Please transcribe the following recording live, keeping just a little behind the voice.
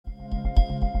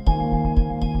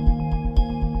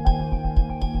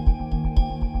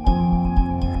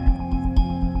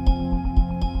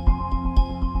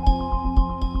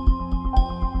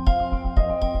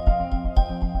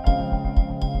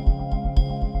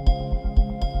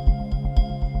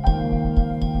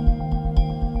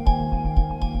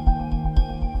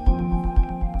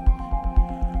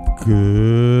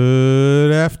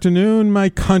Good afternoon, my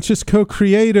conscious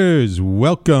co-creators.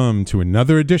 Welcome to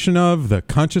another edition of the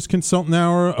Conscious Consultant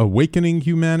Hour, Awakening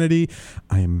Humanity.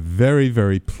 I am very,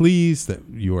 very pleased that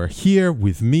you are here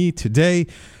with me today.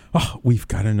 Oh, we've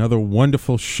got another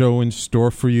wonderful show in store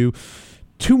for you.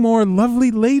 Two more lovely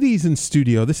ladies in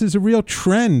studio. This is a real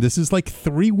trend. This is like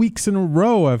 3 weeks in a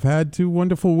row I've had two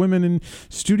wonderful women in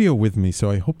studio with me.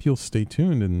 So I hope you'll stay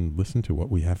tuned and listen to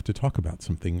what we have to talk about.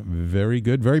 Something very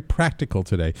good, very practical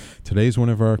today. Today is one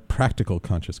of our practical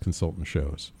conscious consultant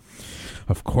shows.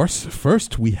 Of course,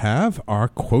 first we have our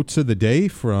quotes of the day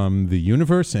from the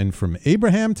universe and from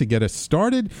Abraham to get us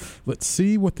started. Let's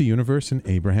see what the universe and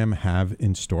Abraham have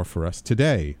in store for us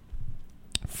today.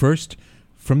 First,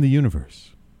 from the universe.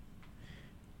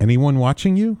 Anyone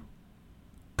watching you?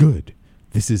 Good.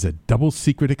 This is a double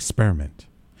secret experiment.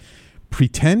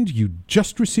 Pretend you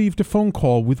just received a phone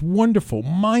call with wonderful,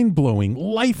 mind-blowing,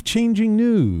 life-changing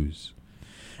news.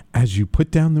 As you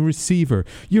put down the receiver,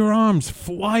 your arms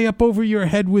fly up over your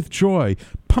head with joy,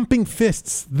 pumping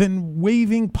fists, then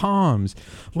waving palms,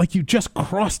 like you just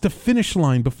crossed a finish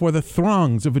line before the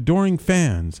throngs of adoring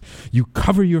fans. You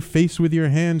cover your face with your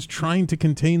hands, trying to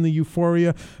contain the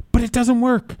euphoria, but it doesn't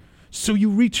work. So you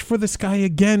reach for the sky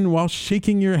again while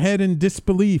shaking your head in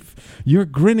disbelief. You're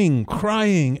grinning,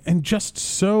 crying, and just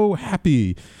so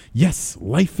happy. Yes,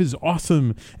 life is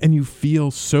awesome, and you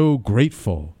feel so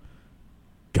grateful.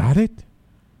 Got it?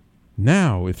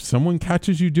 Now, if someone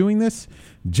catches you doing this,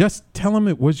 just tell them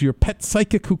it was your pet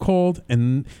psychic who called,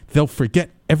 and they'll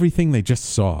forget everything they just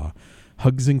saw.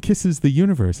 Hugs and kisses, the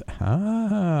universe.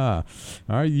 Our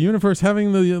universe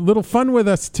having a little fun with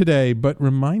us today, but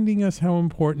reminding us how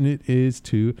important it is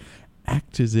to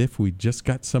act as if we just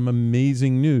got some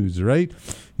amazing news, right?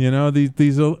 You know,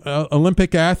 these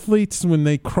Olympic athletes, when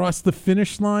they cross the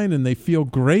finish line and they feel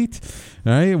great,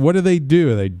 right? What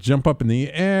do? They jump up in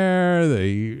the air,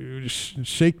 they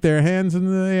shake their hands in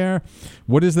the air.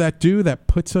 What does that do? That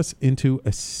puts us into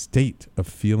a state of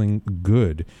feeling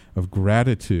good, of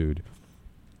gratitude.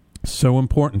 So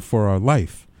important for our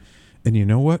life. And you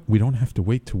know what? We don't have to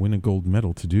wait to win a gold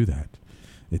medal to do that.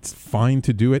 It's fine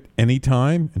to do it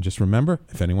anytime. And just remember,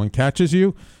 if anyone catches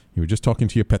you, you were just talking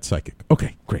to your pet psychic.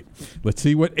 Okay, great. Let's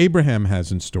see what Abraham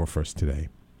has in store for us today.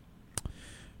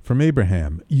 From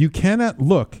Abraham, you cannot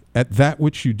look at that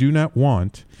which you do not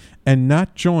want and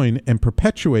not join and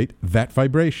perpetuate that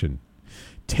vibration.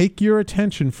 Take your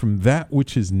attention from that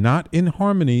which is not in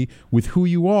harmony with who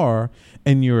you are,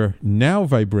 and your now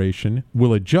vibration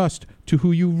will adjust to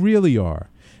who you really are.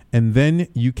 And then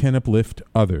you can uplift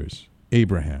others.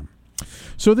 Abraham.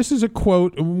 So this is a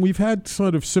quote. We've had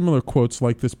sort of similar quotes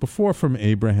like this before from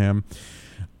Abraham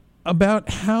about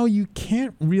how you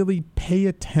can't really pay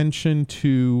attention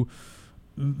to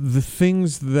the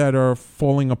things that are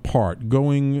falling apart,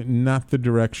 going not the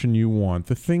direction you want,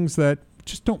 the things that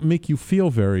just don't make you feel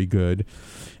very good,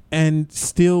 and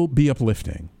still be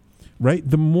uplifting, right?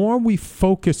 The more we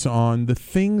focus on the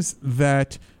things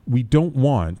that we don't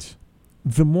want,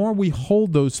 the more we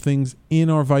hold those things in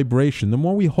our vibration, the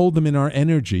more we hold them in our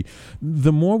energy,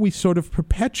 the more we sort of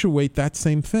perpetuate that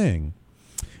same thing.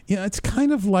 You know, it's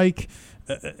kind of like,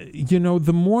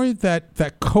 the more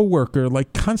that coworker,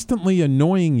 like constantly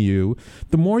annoying you,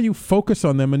 the more you focus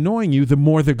on them annoying you, the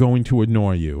more they're going to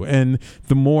annoy you. And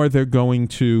the more they're going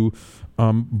to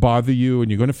bother you, and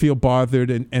you're going to feel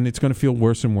bothered, and it's going to feel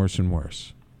worse and worse and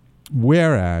worse.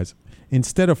 Whereas,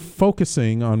 instead of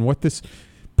focusing on what this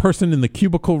person in the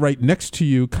cubicle right next to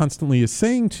you constantly is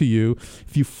saying to you,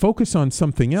 if you focus on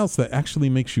something else that actually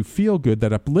makes you feel good,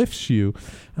 that uplifts you,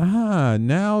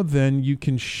 now then you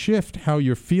can shift how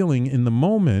you're feeling in the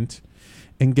moment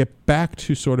and get back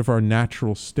to sort of our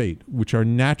natural state, which our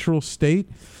natural state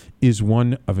is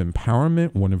one of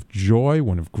empowerment, one of joy,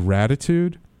 one of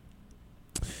gratitude.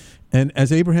 And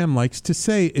as Abraham likes to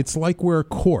say, it's like we're a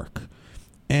cork.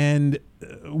 And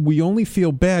we only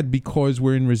feel bad because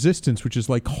we're in resistance, which is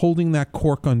like holding that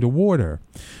cork underwater.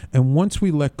 And once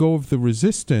we let go of the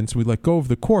resistance, we let go of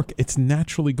the cork, it's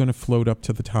naturally going to float up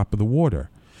to the top of the water.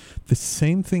 The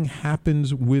same thing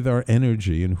happens with our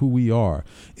energy and who we are.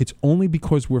 It's only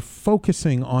because we're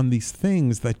focusing on these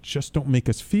things that just don't make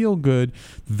us feel good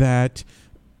that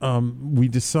we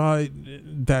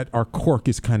decide that our cork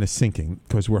is kind of sinking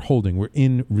because we're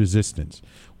in resistance.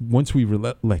 Once we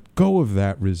let go of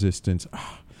that resistance,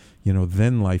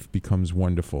 then life becomes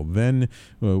wonderful. Then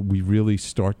we really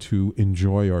start to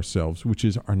enjoy ourselves, which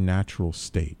is our natural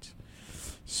state.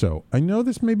 So I know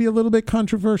this may be a little bit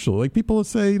controversial. Like people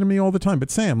say to me all the time, but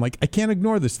Sam, like I can't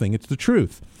ignore this thing. It's the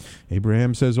truth.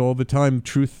 Abraham says all the time,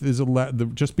 truth is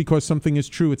just because something is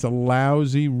true, it's a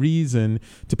lousy reason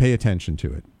to pay attention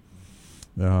to it.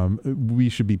 We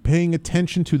should be paying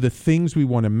attention to the things we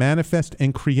want to manifest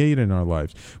and create in our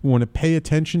lives. We want to pay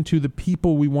attention to the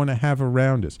people we want to have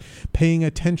around us, paying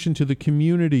attention to the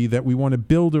community that we want to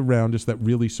build around us that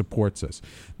really supports us.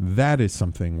 That is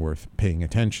something worth paying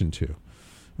attention to.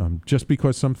 Just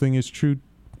because something is true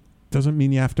doesn't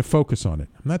mean you have to focus on it.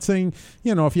 I'm not saying,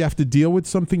 if you have to deal with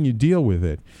something, you deal with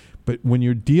it. But when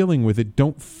you're dealing with it,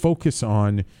 don't focus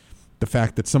on the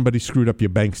fact that somebody screwed up your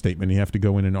bank statement and you have to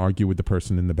go in and argue with the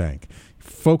person in the bank.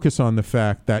 Focus on the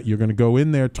fact that you're going to go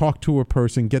in there, talk to a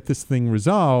person, get this thing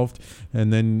resolved,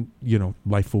 and then,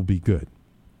 life will be good.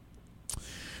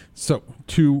 So,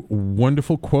 2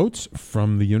 wonderful quotes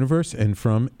from the universe and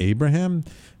from Abraham.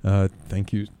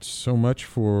 Thank you so much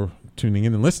for tuning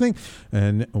in and listening,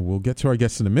 and we'll get to our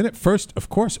guests in a minute. First, of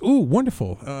course,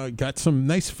 wonderful. Got some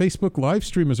nice Facebook live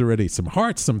streamers already. Some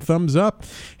hearts, some thumbs up.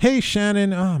 Hey, Shannon.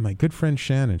 My good friend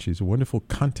Shannon. She's a wonderful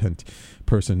content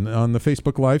person on the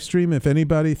Facebook live stream. If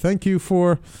anybody, thank you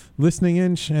for listening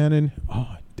in, Shannon.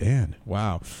 Dan.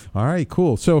 Wow. All right,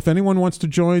 cool. So if anyone wants to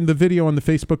join the video on the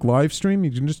Facebook live stream,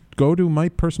 you can just go to my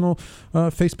personal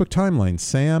Facebook timeline,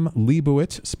 Sam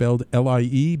Liebowitz, spelled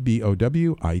Liebowitz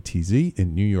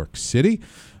in New York City,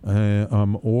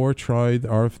 or try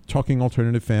our Talking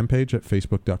Alternative fan page at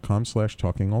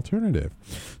facebook.com/talkingalternative.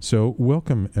 So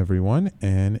welcome, everyone.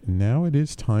 And now it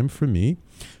is time for me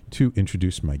to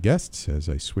introduce my guests as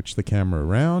I switch the camera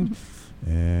around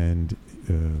and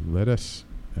let us...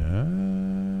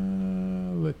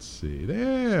 let's see.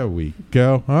 There we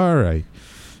go. All right.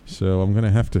 So I'm going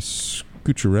to have to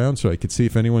scooch around so I could see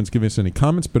if anyone's giving us any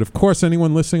comments. But of course,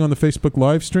 anyone listening on the Facebook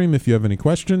live stream, if you have any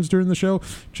questions during the show,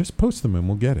 just post them and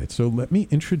we'll get it. So let me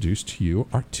introduce to you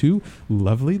our 2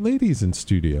 lovely ladies in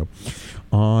studio.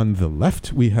 On the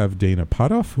left, we have Dana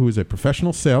Potoff, who is a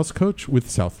professional sales coach with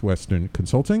Southwestern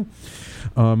Consulting,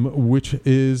 which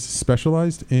is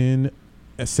specialized in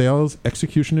sales,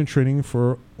 execution, and training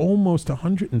for almost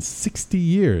 160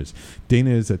 years. Dana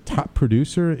is a top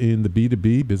producer in the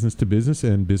B2B, business-to-business,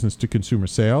 and business-to-consumer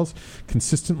sales,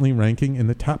 consistently ranking in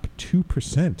the top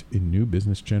 2% in new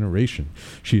business generation.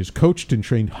 She has coached and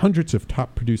trained hundreds of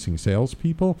top-producing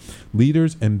salespeople,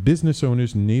 leaders, and business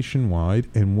owners nationwide,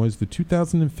 and was the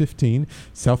 2015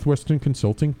 Southwestern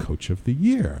Consulting Coach of the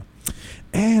Year.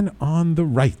 And on the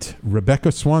right,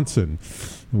 Rebecca Swanson,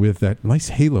 with that nice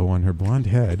halo on her blonde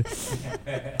head.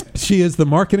 She is the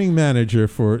marketing manager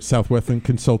for Southwestern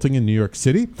Consulting in New York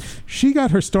City. She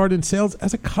got her start in sales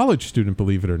as a college student,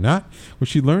 believe it or not, where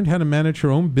she learned how to manage her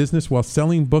own business while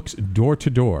selling books door to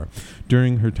door.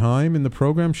 During her time in the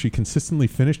program, she consistently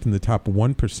finished in the top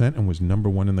 1% and was number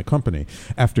 1 in the company.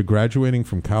 After graduating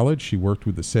from college, she worked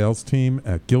with the sales team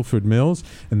at Guilford Mills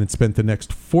and then spent the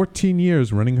next 14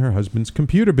 years running her husband's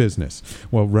computer business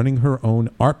while running her own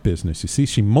art business. You see,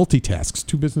 she multitasks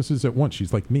 2 businesses at once.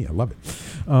 She's like me. I love it.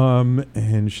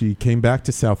 And she came back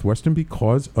to Southwestern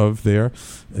because of their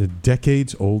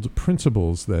decades-old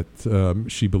principles that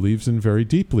she believes in very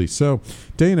deeply. So,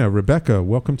 Dana, Rebecca,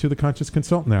 welcome to the Conscious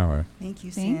Consultant Hour. Thank you,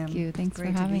 Sam. Thank you. Thanks for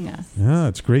having us. Yeah,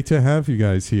 it's great to have you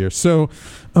guys here. So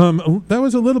that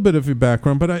was a little bit of your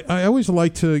background, but I always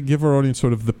like to give our audience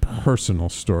sort of the personal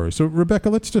story. So, Rebecca,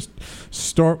 let's just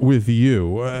start with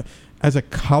you. As a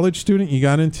college student, you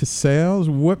got into sales.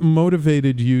 What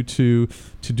motivated you to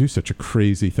do such a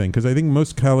crazy thing? Because I think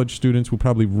most college students will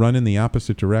probably run in the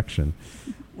opposite direction.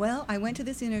 Well, I went to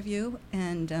this interview,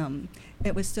 and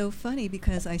it was so funny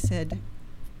because I said,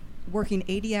 working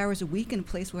 80 hours a week in a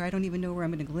place where I don't even know where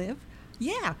I'm going to live?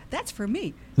 Yeah, that's for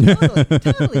me.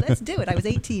 Totally, let's do it. I was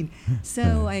 18.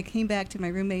 So I came back to my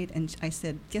roommate, and I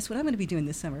said, guess what I'm going to be doing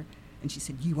this summer? And she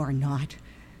said, you are not.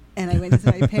 And I went to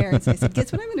my parents. I said,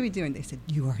 guess what I'm going to be doing? They said,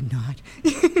 you are not.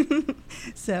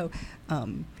 So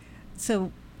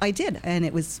I did, and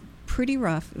it was pretty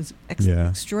rough. It was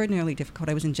extraordinarily difficult.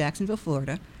 I was in Jacksonville,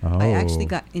 Florida. Oh. I actually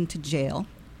got into jail.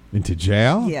 Into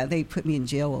jail? Yeah, they put me in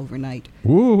jail overnight.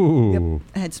 Ooh. Yep.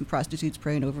 I had some prostitutes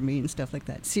praying over me and stuff like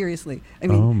that. Seriously. I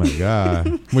mean, oh, my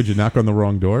God. Would you knock on the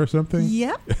wrong door or something?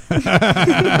 Yep.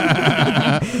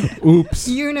 Oops.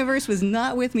 Universe was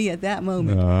not with me at that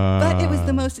moment. But it was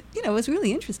the most, it was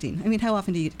really interesting. I mean, how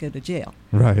often do you go to jail?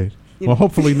 Right. Well,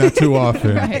 hopefully not too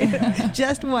often. Right.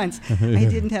 Just once. I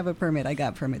didn't have a permit. I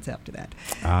got permits after that.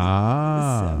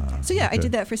 So yeah, okay. I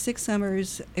did that for 6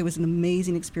 summers. It was an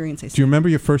amazing experience. Do you remember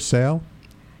your first sale?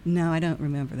 No, I don't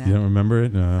remember that. You don't remember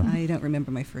it? No. I don't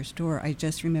remember my first door. I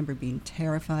just remember being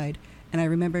terrified And I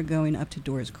remember going up to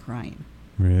doors crying.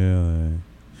 Really?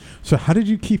 So how did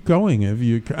you keep going?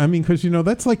 Because,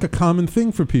 that's like a common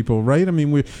thing for people, right? I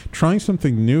mean, we're trying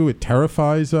something new. It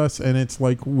terrifies us, and it's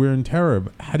like we're in terror.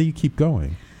 But how do you keep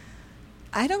going?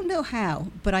 I don't know how,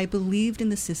 but I believed in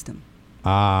the system.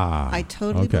 I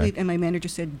totally believed. And my manager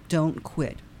said, don't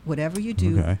quit. Whatever you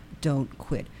do, don't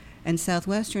quit. And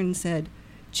Southwestern said,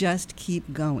 just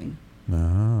keep going.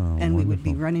 And we would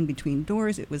be running between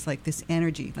doors. It was like this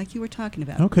energy, like you were talking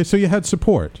about. Okay, so you had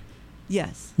support.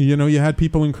 Yes. You had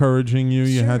people encouraging you.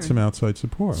 You had some outside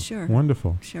support. Sure.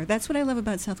 Wonderful. Sure. That's what I love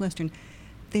about Southwestern.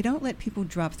 They don't let people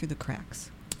drop through the cracks.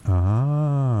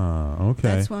 Okay.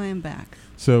 That's why I'm back.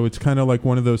 So it's kind of like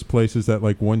one of those places that,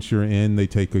 like, once you're in, they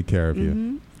take good care of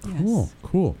you. Yes.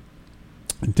 Cool.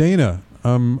 Dana,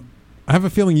 I have a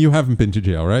feeling you haven't been to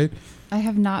jail, right? I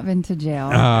have not been to jail.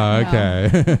 Okay.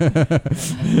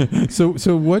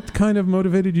 So what kind of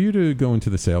motivated you to go into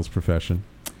the sales profession?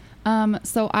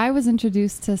 So I was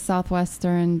introduced to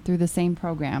Southwestern through the same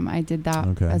program. I did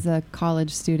that as a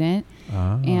college student,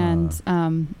 and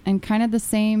kind of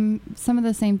some of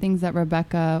the same things that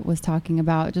Rebecca was talking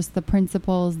about. Just the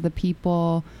principles, the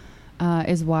people,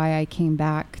 is why I came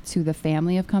back to the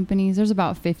family of companies. There's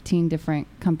about 15 different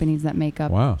companies that make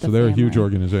up. Wow! So they're a huge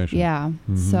organization. Yeah.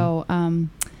 Mm-hmm. So,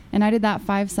 and I did that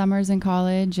 5 summers in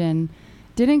college and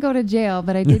didn't go to jail,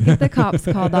 but I did get the cops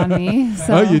called on me.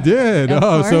 So, you did?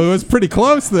 So it was pretty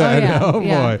close then.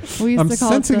 Yeah. Boy. I'm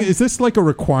sensing, is this like a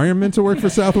requirement to work for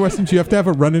Southwestern? Do you have to have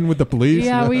a run-in with the police?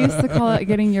 Yeah, we used to call it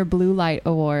getting your blue light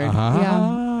award.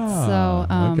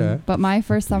 So, but my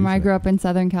first summer, I grew up in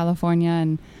Southern California,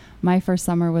 and my first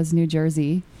summer was New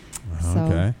Jersey.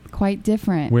 So quite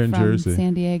different Where in from Jersey?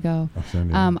 San Diego. San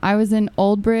Diego. I was in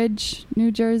Old Bridge,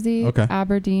 New Jersey,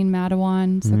 Aberdeen,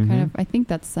 Matawan. So kind of, I think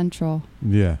that's central.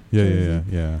 Yeah.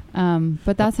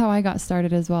 But that's how I got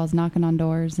started as well, as knocking on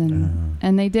doors.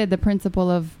 And they did. The principle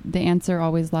of the answer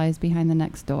always lies behind the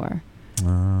next door.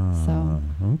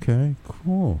 Okay,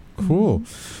 cool.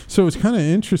 So it's kind of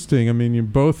interesting. I mean, you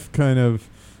both kind of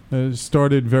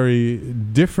started very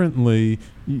differently.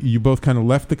 You both kind of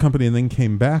left the company and then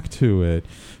came back to it.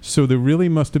 So there really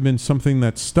must have been something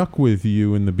that stuck with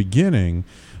you in the beginning.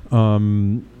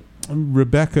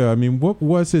 Rebecca, I mean, what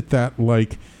was it that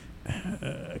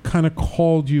kind of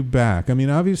called you back? I mean,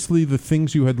 obviously the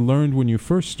things you had learned when you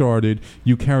first started,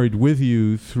 you carried with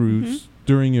you through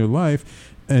during your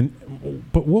life.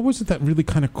 But what was it that really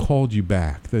kind of called you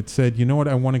back, that said, you know what,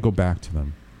 I want to go back to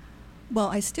them? Well,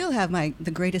 I still have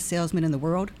The Greatest Salesman in the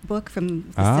World book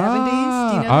from the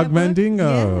 70s. Do you know Augmenting?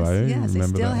 Yes, I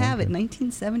still have it,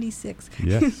 1976.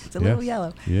 Yes. It's a little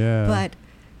yellow. Yeah. But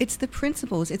it's the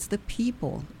principles, it's the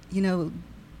people.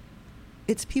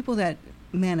 It's people that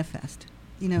manifest,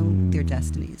 their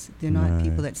destinies. They're not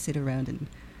people that sit around and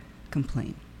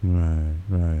complain.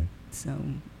 Right. So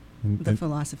the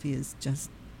philosophy is just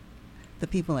the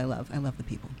people I love. I love the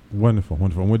people. Wonderful.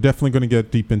 And we're definitely going to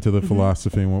get deep into the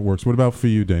philosophy and what works. What about for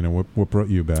you, Dana? What brought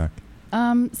you back?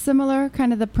 Similar,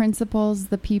 kind of the principles,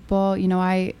 the people.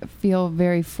 I feel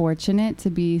very fortunate to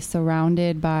be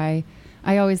surrounded by,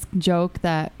 I always joke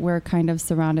that we're kind of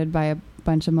surrounded by a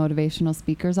bunch of motivational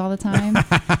speakers all the time.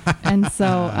 And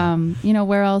so,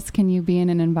 where else can you be in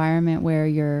an environment where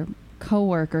your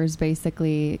coworkers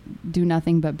basically do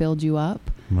nothing but build you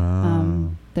up?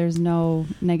 Wow. There's no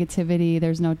negativity.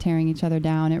 There's no tearing each other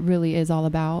down. It really is all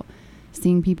about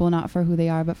seeing people not for who they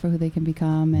are, but for who they can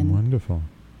become. And wonderful.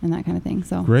 And that kind of thing.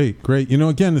 So great.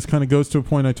 Again, this kind of goes to a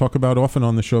point I talk about often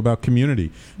on the show about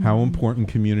community, how important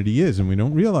community is. And we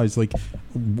don't realize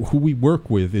who we work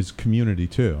with is community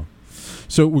too.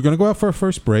 So we're going to go out for our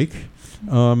first break.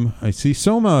 I see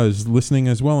Soma is listening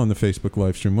as well on the Facebook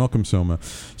live stream. Welcome, Soma.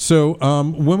 So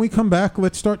when we come back,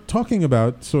 let's start talking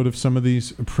about sort of some of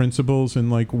these principles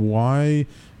and why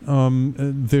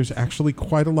there's actually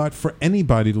quite a lot for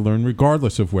anybody to learn,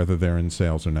 regardless of whether they're in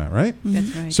sales or not, right?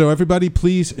 That's right. So everybody,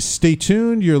 please stay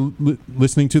tuned. You're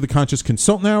listening to the Conscious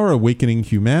Consultant Hour, Awakening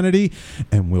Humanity,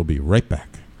 and we'll be right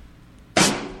back.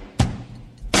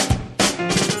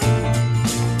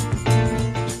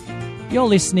 You're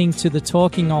listening to the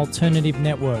Talking Alternative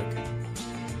Network.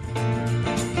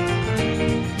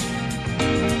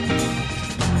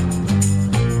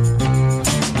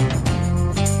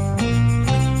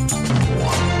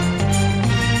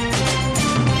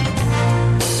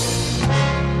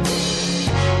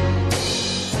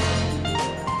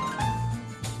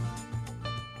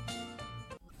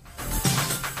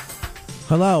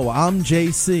 Hello, I'm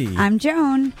JC. I'm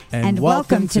Joan. And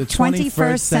welcome to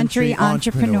 21st Century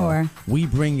Entrepreneur. We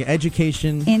bring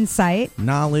education, insight,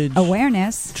 knowledge,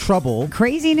 awareness, trouble,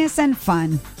 craziness, and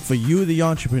fun for you, the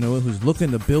entrepreneur who's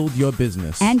looking to build your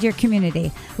business and your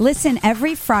community. Listen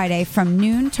every Friday from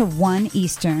noon to 1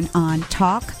 Eastern on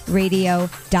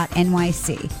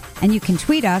talkradio.nyc. And you can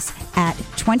tweet us at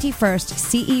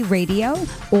 21st CE Radio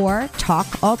or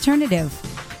Talk Alternative.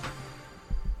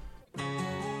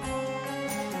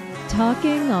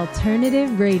 Talking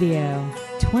Alternative Radio,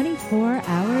 24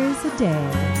 hours a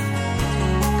day.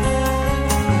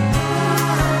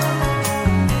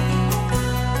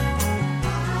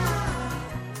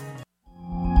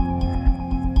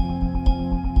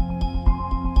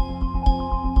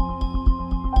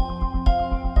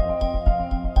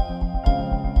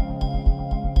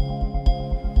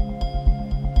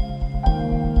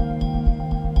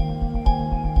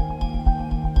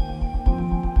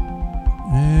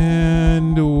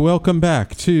 Welcome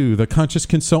back to the Conscious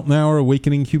Consultant Hour,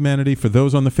 Awakening Humanity. For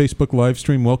those on the Facebook live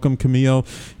stream, welcome, Camille.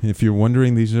 If you're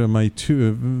wondering, these are my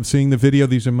two, seeing the video,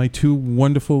 these are my two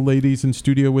wonderful ladies in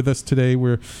studio with us today.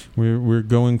 We're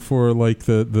going for like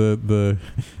the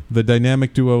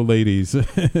dynamic duo ladies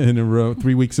in a row,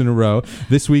 3 weeks in a row.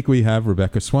 This week we have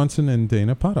Rebecca Swanson and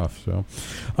Dana Potoff.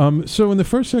 So in the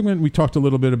first segment, we talked a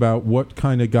little bit about what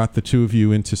kind of got the two of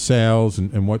you into sales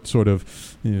and what sort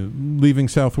of, leaving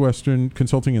Southwestern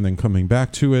Consulting and then coming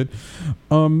back to it.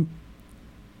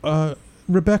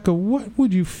 Rebecca, what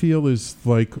would you feel is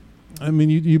like, I mean,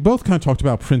 you both kind of talked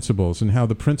about principles and how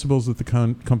the principles that the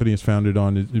company is founded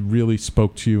on, it really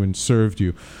spoke to you and served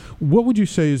you. What would you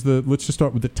say is let's just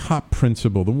start with the top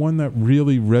principle, the one that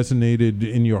really resonated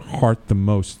in your heart the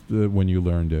most when you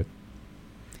learned it?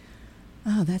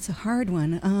 Oh, that's a hard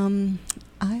one.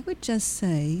 I would just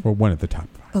say... Or one at the top.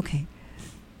 Okay.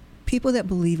 People that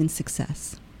believe in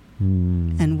success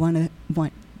and want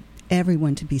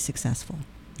everyone to be successful.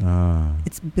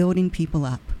 It's building people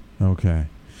up. Okay.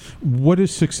 What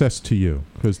is success to you?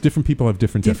 Because different people have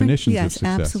different definitions of success.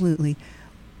 Yes, absolutely.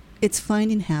 It's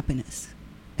finding happiness.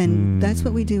 And that's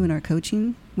what we do in our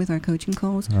coaching, with our coaching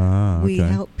calls. We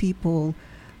help people.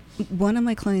 One of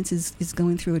my clients is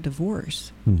going through a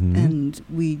divorce. And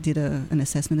we did an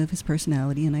assessment of his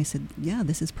personality. And I said, yeah,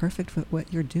 this is perfect for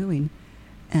what you're doing.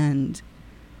 And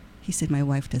he said, my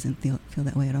wife doesn't feel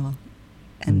that way at all.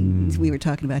 And we were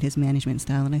talking about his management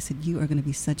style. And I said, you are going to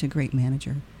be such a great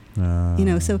manager.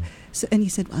 So and he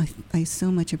said, I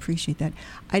so much appreciate that.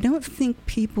 I don't think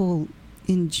people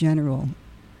in general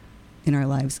in our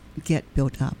lives get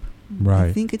built up. Right.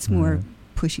 I think it's more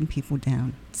pushing people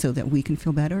down so that we can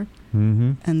feel better.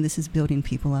 And this is building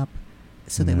people up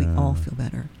so that we all feel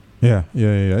better. Yeah.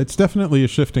 It's definitely a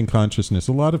shift in consciousness.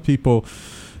 A lot of people,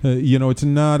 it's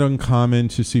not uncommon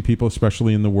to see people,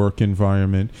 especially in the work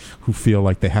environment, who feel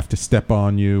like they have to step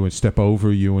on you and step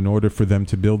over you in order for them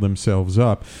to build themselves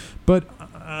up. But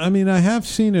I mean, I have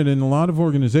seen it in a lot of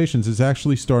organizations. It's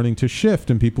actually starting to shift,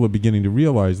 and people are beginning to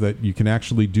realize that you can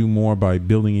actually do more by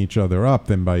building each other up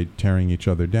than by tearing each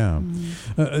other down.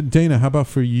 Dana, how about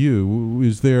for you?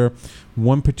 Is there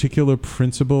one particular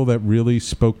principle that really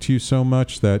spoke to you so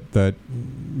much that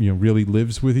really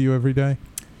lives with you every day?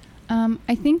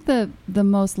 I think the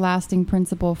most lasting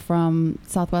principle from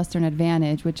Southwestern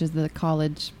Advantage, which is the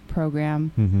college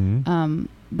program,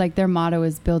 like their motto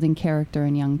is building character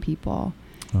in young people.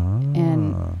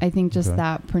 And I think just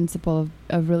that principle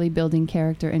of really building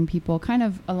character in people, kind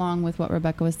of along with what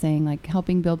Rebecca was saying, like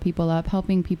helping build people up,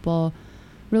 helping people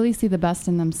really see the best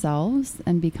in themselves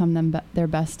and become their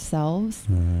best selves.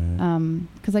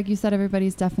 Because like you said,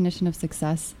 everybody's definition of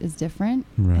success is different.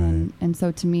 And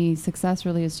so to me, success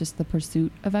really is just the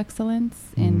pursuit of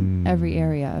excellence in every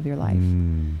area of your life.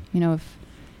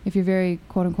 If you're very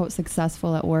quote unquote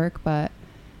successful at work, but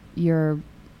your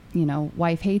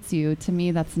wife hates you, to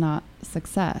me that's not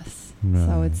success.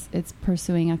 So it's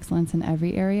pursuing excellence in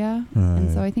every area. And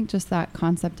so I think just that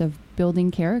concept of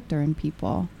building character in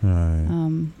people,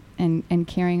 and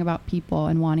caring about people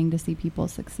and wanting to see people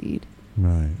succeed.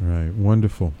 Right.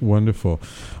 Wonderful.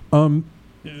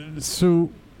 So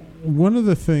one of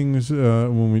the things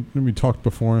when we talked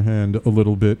beforehand a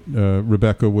little bit,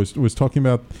 Rebecca was talking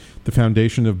about the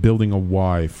foundation of building a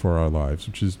why for our lives,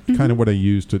 which is kind of what I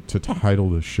used to title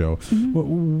this show.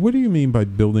 What do you mean by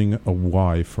building a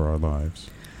why for our lives?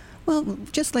 Well,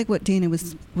 just like what Dana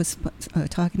was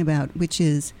talking about, which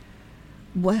is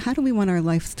how do we want our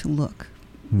lives to look?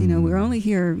 We're only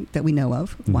here that we know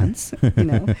of once,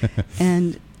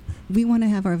 and we want to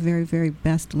have our very, very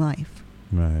best life.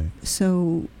 Right.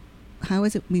 So how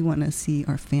is it we want to see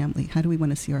our family? How do we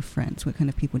want to see our friends? What kind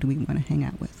of people do we want to hang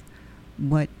out with?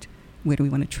 where do we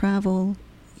want to travel,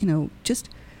 just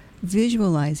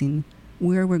visualizing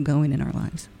where we're going in our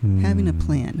lives, having a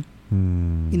plan.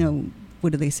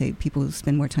 What do they say? People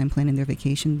spend more time planning their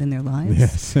vacation than their lives.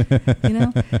 Yes.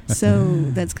 So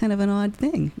that's kind of an odd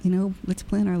thing. Let's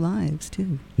plan our lives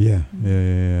too. Yeah.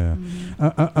 Mm-hmm.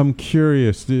 I'm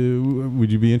curious.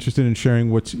 Would you be interested in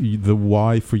sharing what's the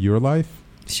why for your life?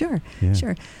 Sure. Yeah.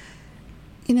 Sure.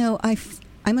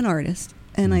 I'm an artist,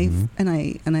 and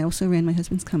I also ran my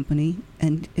husband's company,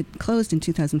 and it closed in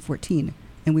 2014,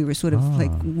 and we were sort of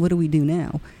like, what do we do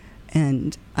now?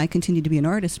 And I continued to be an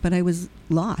artist, but I was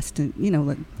lost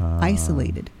and,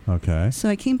 isolated. Okay. So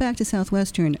I came back to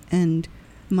Southwestern, and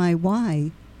my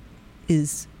why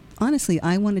is, honestly,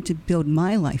 I wanted to build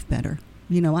my life better.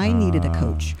 I needed a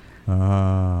coach.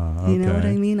 Okay. You know what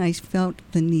I mean? I felt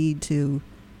the need to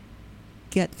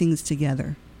get things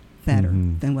together better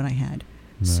than what I had.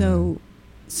 Right.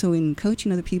 So in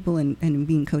coaching other people and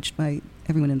being coached by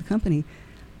everyone in the company,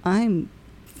 I'm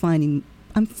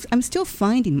still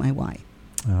finding my why.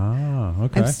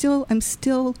 Okay. I'm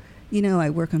still, I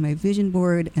work on my vision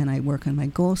board, and I work on my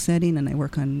goal setting, and I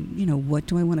work on, what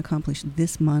do I want to accomplish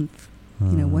this month?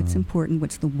 What's important?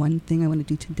 What's the one thing I want to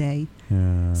do today?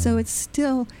 Yeah. So it's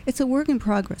a work in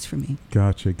progress for me.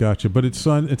 Gotcha. But it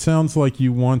sounds like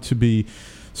you want to be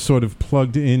sort of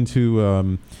plugged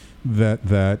into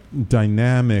that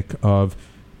dynamic of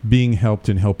being helped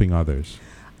and helping others.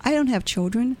 I don't have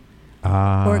children.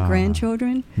 Or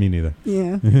grandchildren. Me neither.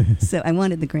 Yeah. So I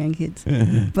wanted the grandkids.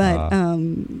 But,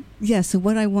 so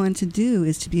what I want to do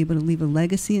is to be able to leave a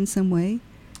legacy in some way.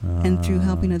 And through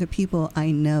helping other people, I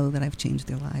know that I've changed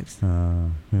their lives.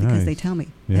 Because they tell me.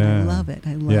 Yeah. And I love it.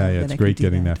 I love that it's I great can do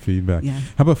getting that feedback. Yeah.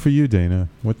 How about for you, Dana?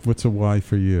 What's a why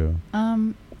for you?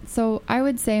 So I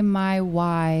would say my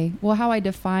why, how I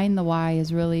define the why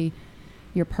is really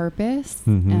your purpose.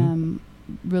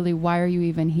 Really, why are you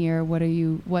even here?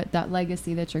 What that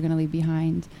legacy that you're going to leave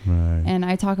behind. Right. And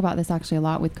I talk about this actually a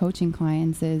lot with coaching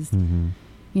clients is,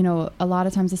 a lot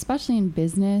of times, especially in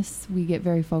business, we get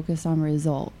very focused on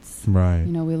results. Right.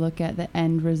 We look at the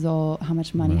end result, how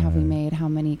much money have we made, how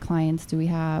many clients do we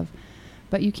have,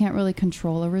 but you can't really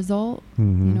control a result. A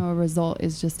result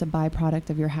is just a byproduct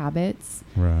of your habits.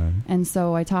 Right. And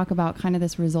so I talk about kind of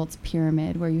this results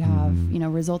pyramid where you have,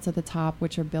 results at the top,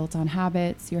 which are built on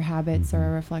habits. Your habits are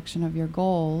a reflection of your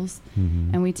goals.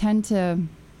 And we tend to,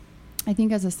 I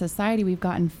think as a society, we've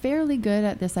gotten fairly good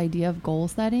at this idea of goal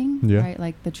setting, right?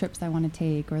 Like the trips I want to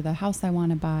take, or the house I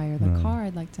want to buy, or the car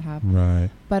I'd like to have. Right.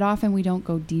 But often we don't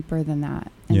go deeper than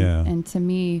that. And to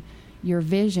me, your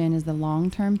vision is the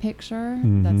long-term picture.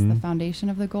 That's the foundation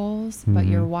of the goals. But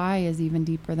your why is even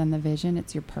deeper than the vision.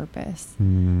 It's your purpose.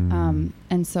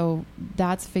 And so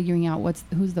that's figuring out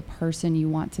who's the person you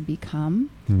want to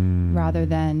become, rather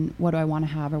than what do I want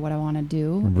to have or what I want to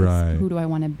do. Right. Who do I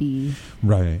want to be?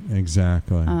 Right.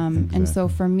 Exactly. And so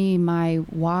for me, my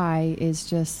why is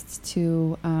just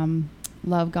to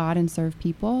love God and serve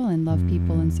people, and love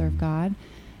people and serve God.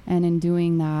 And in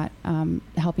doing that,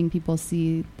 helping people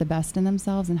see the best in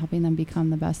themselves and helping them become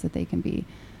the best that they can be.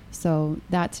 So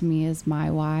that to me is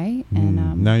my why.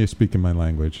 And now you're speaking my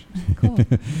language. Cool.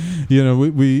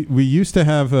 We used to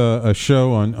have a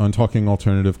show on Talking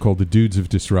Alternative called The Dudes of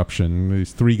Disruption.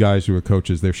 These three guys who were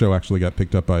coaches. Their show actually got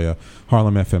picked up by a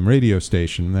Harlem FM radio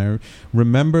station.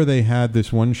 Remember they had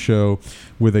this one show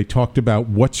where they talked about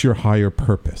what's your higher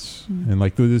purpose. And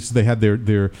like this, they had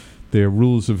their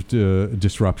rules of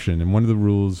disruption, and one of the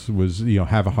rules was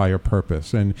have a higher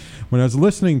purpose. And when I was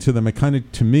listening to them,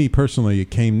 to me personally, it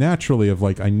came naturally of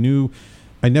like I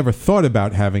never thought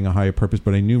about having a higher purpose,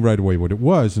 but I knew right away what it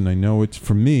was. And I know it's,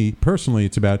 for me personally,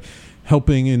 it's about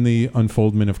helping in the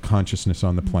unfoldment of consciousness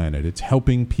on the planet. It's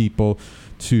helping people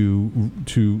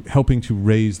to helping to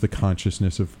raise the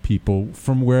consciousness of people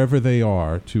from wherever they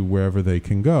are to wherever they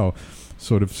can go,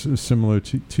 sort of similar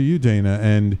to you,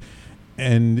 Dana.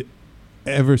 And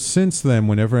ever since then,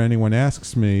 whenever anyone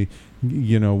asks me,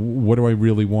 what do I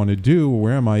really want to do?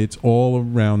 Where am I? It's all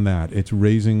around that. It's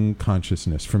raising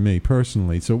consciousness for me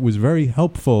personally. So it was very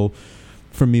helpful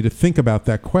for me to think about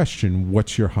that question,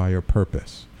 what's your higher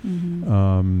purpose?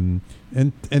 And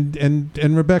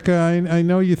Rebecca, I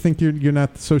know you think you're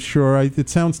not so sure. It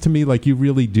sounds to me like you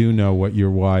really do know what your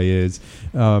why is.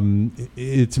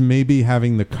 It's maybe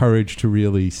having the courage to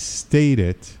really state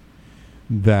it,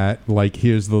 that like,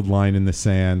 here's the line in the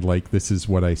sand, like this is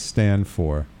what I stand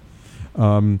for.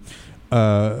 But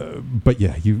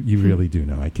yeah, you really do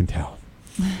know, I can tell.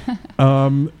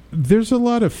 There's a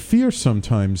lot of fear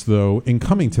sometimes though in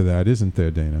coming to that, isn't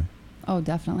there, Dana? Oh,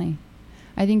 definitely.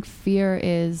 I think fear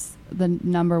is the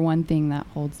number one thing that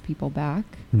holds people back.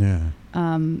 Yeah.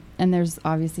 And there's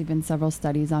obviously been several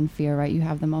studies on fear, right? You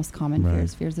have the most common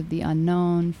fears of the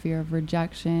unknown, fear of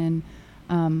rejection.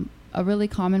 A really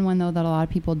common one, though, that a lot of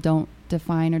people don't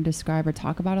define or describe or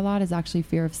talk about a lot is actually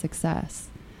fear of success.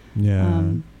 Yeah.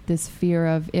 This fear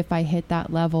of, if I hit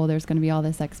that level, there's going to be all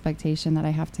this expectation that I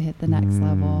have to hit the next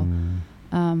level.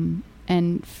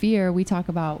 And fear, we talk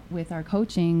about with our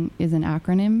coaching, is an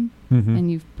acronym.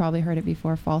 And you've probably heard it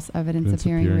before, false evidence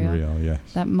appearing real. Yes.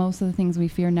 That most of the things we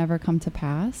fear never come to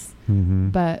pass,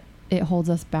 but it holds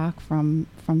us back from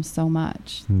so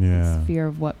much. Yeah. This fear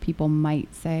of what people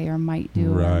might say or might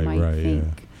do or might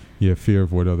think. Yeah, fear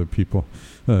of what other people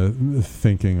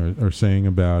thinking or saying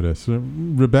about us.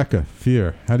 Rebecca,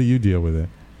 fear, how do you deal with it?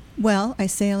 Well, I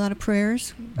say a lot of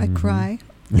prayers. I cry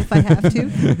if I have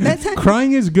to.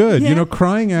 Crying is good. Yeah. You know,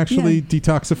 crying actually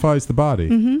detoxifies the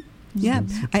body. Yeah,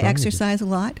 I exercise a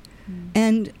lot,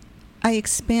 and I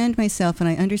expand myself, and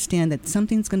I understand that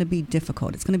something's going to be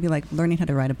difficult. It's going to be like learning how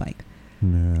to ride a bike.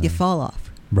 Yeah. You fall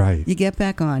off. Right. You get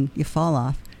back on. You fall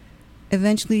off.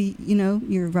 Eventually,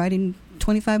 you're riding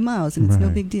 25 miles, and it's no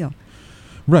big deal.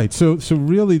 Right. So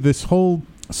really, this whole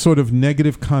sort of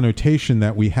negative connotation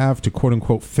that we have to quote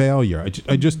unquote failure.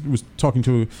 I just was talking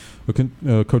to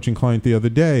a coaching client the other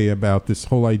day about this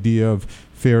whole idea of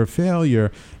fear of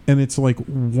failure. And it's like,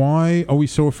 why are we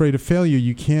so afraid of failure?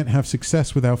 You can't have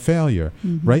success without failure,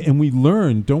 right?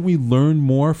 And don't we learn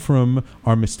more from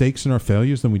our mistakes and our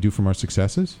failures than we do from our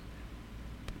successes?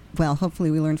 Well, hopefully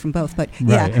we learn from both, but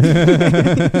right.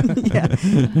 yeah.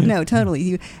 No,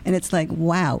 totally. And it's like,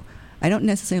 wow, I don't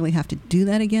necessarily have to do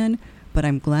that again, but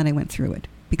I'm glad I went through it.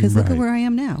 Because look at where I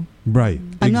am now. Right.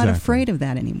 I'm not afraid of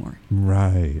that anymore.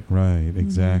 Right.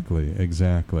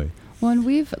 Exactly. Well, and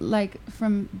we've,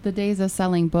 from the days of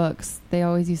selling books, they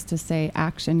always used to say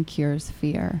action cures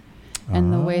fear.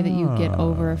 And the way that you get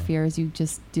over a fear is you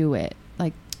just do it.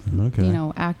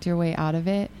 Act your way out of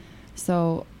it.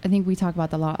 So I think we talk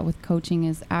about that a lot with coaching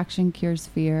is action cures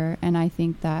fear. And I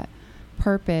think that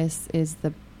purpose is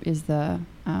the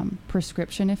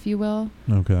prescription, if you will.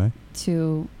 Okay.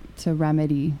 To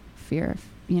remedy fear,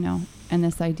 and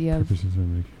this idea of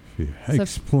fear.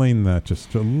 Explain that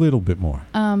just a little bit more.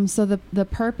 So the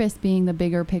purpose being the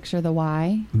bigger picture, the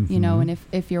why, and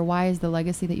if your why is the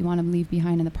legacy that you want to leave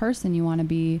behind and the person you want to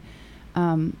be,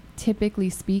 typically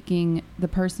speaking, the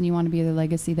person you want to be, the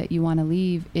legacy that you want to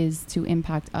leave is to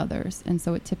impact others. And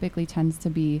so it typically tends to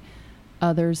be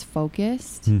others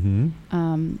focused.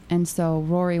 And so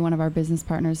Rory, one of our business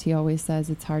partners, he always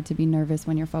says it's hard to be nervous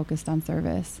when you're focused on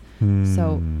service.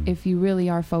 So if you really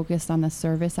are focused on the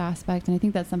service aspect, and I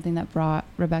think that's something that brought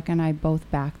Rebecca and I both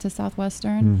back to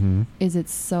Southwestern, is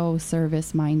it's so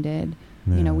service minded.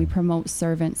 We promote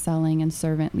servant selling and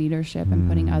servant leadership and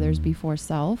putting others before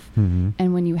self.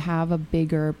 And when you have a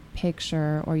bigger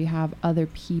picture or you have other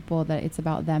people that it's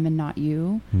about them and not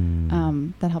you,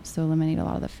 that helps to eliminate a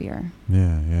lot of the fear.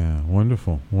 Yeah.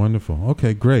 Wonderful.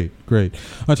 Okay, great.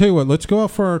 I'll tell you what, let's go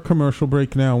out for our commercial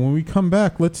break now. When we come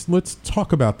back, let's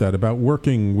talk about that, about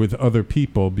working with other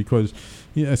people, because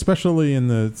especially in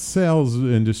the sales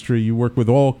industry, you work with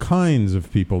all kinds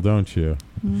of people, don't you?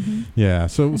 Yeah.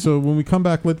 So when we come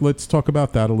back, let's talk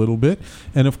about that a little bit.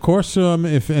 And of course,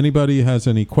 if anybody has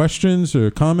any questions or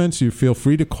comments, you feel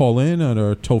free to call in on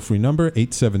our toll-free number,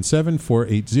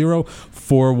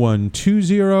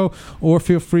 877-480-4120, or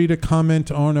feel free to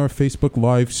comment on our Facebook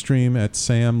live stream at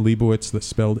Sam Liebowitz, that's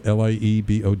spelled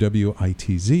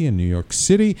Liebowitz in New York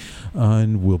City.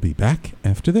 And we'll be back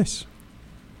after this.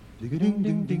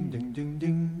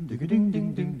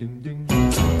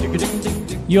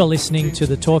 You're listening to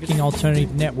the Talking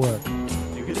Alternative Network.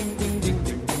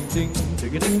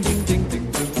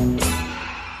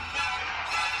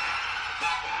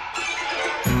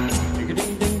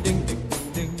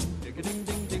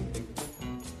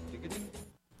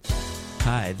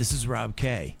 Hi, this is Rob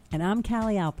Kay. And I'm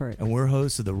Callie Alpert. And we're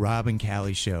hosts of The Rob and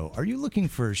Callie Show. Are you looking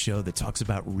for a show that talks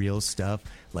about real stuff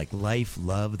like life,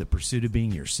 love, the pursuit of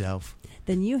being yourself?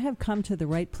 Then you have come to the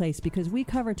right place, because we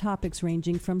cover topics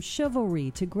ranging from chivalry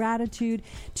to gratitude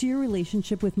to your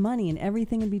relationship with money and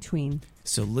everything in between.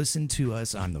 So listen to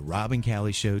us on The Rob and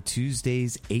Callie Show,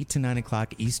 Tuesdays, 8 to 9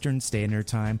 o'clock Eastern Standard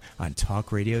Time on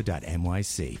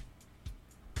talkradio.nyc.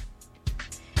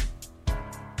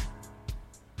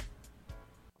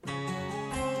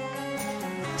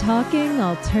 Talking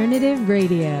Alternative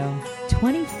Radio,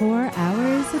 24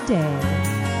 hours a day.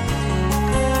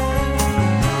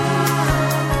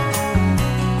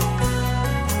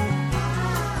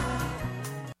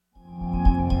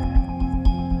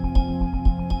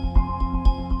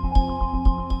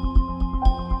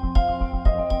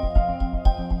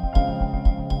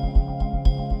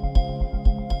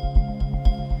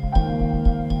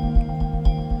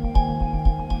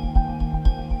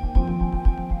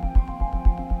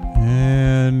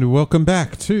 welcome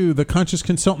back to the Conscious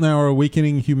Consultant Hour,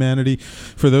 Awakening Humanity.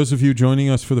 For those of you joining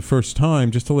us for the first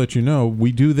time, just to let you know,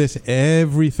 we do this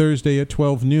every Thursday at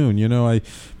 12 noon. You know,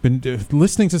 I've been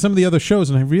listening to some of the other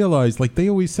shows, and I realized, like, they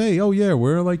always say, oh, yeah,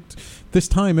 we're like this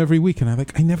time every week. And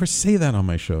I never say that on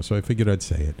my show, so I figured I'd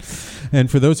say it. And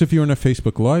for those of you on our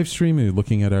Facebook live stream, you're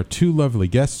looking at our two lovely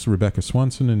guests, Rebecca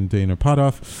Swanson and Dana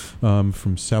Potoff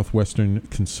from Southwestern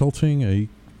Consulting, a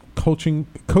coaching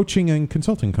and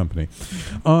consulting company.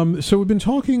 So we've been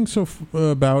talking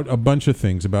about a bunch of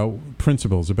things, about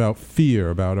principles, about fear,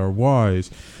 about our whys.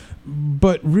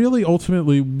 But really,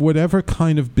 ultimately, whatever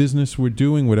kind of business we're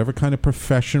doing, whatever kind of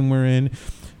profession we're in,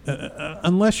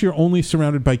 unless you're only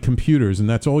surrounded by computers and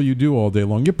that's all you do all day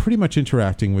long, you're pretty much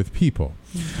interacting with people.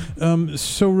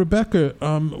 So Rebecca,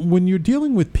 when you're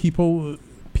dealing with people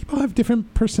have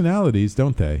different personalities,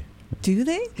 don't they? Do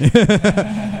they?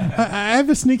 I have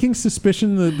a sneaking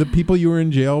suspicion that the people you were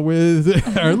in jail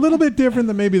with are a little bit different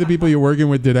than maybe the people you're working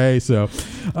with today. So,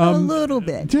 a little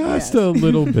bit, just a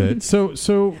little bit.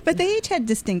 So, but they each had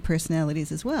distinct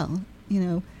personalities as well. You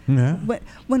know, yeah. But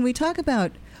when we talk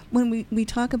about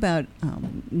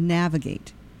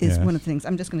navigate is one of the things.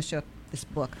 I'm just going to show up this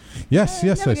book. Yes,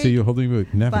 I see you holding a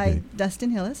book. Navigate by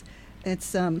Dustin Hillis. It's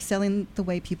selling the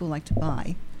way people like to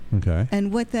buy. Okay.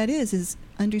 And what that is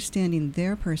understanding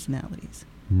their personalities.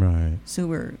 Right. So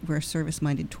we're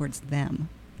service-minded towards them.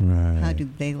 Right. How do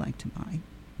they like to buy?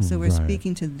 So we're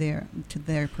speaking to their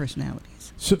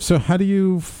personalities. So how do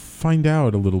you find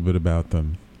out a little bit about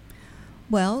them?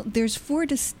 Well, there's 4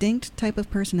 distinct type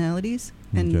of personalities.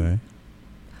 And okay.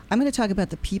 I'm going to talk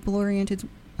about the people-oriented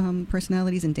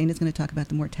personalities, and Dana's going to talk about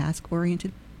the more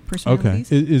task-oriented personalities.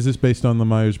 Okay. Is this based on the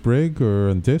Myers-Briggs or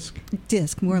on DISC?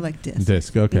 DISC, more like DISC.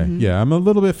 DISC, okay. Mm-hmm. Yeah, I'm a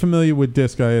little bit familiar with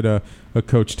DISC. I had a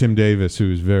coach, Tim Davis,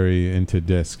 who's very into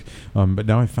DISC. But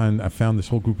now I found this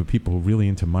whole group of people who are really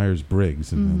into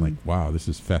Myers-Briggs. And I'm like, wow, this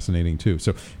is fascinating too.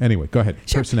 So anyway, go ahead.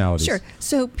 Sure, personalities. Sure.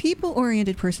 So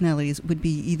people-oriented personalities would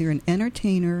be either an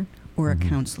entertainer or a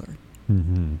counselor.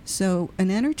 Mm-hmm. So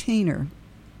an entertainer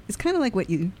is kind of like what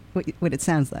it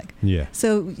sounds like. Yeah.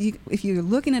 So if you're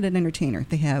looking at an entertainer,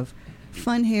 they have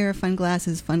fun hair, fun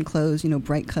glasses, fun clothes,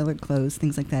 bright colored clothes,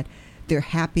 things like that. They're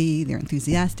happy, they're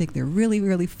enthusiastic, they're really,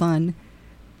 really fun.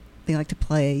 They like to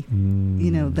play,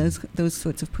 those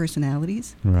sorts of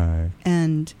personalities. Right.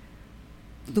 And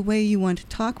the way you want to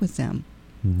talk with them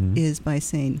is by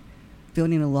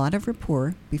building a lot of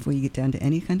rapport before you get down to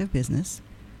any kind of business,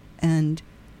 and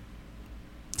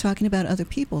talking about other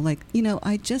people. Like,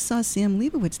 I just saw Sam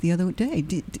Liebowitz the other day.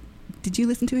 Did you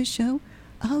listen to his show?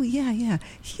 Oh, yeah.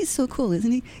 He's so cool,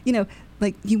 isn't he?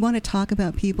 Like, you want to talk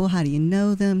about people. How do you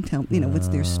know them? Tell what's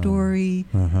their story?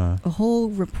 A whole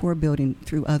rapport building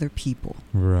through other people.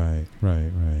 Right.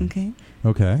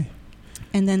 Okay.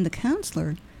 And then the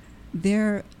counselor,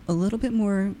 they're a little bit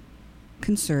more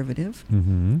conservative.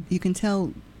 Mm-hmm. You can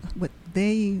tell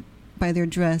by their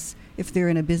dress. If they're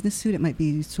in a business suit, it might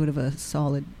be sort of a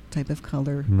solid type of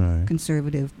color,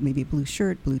 conservative, maybe blue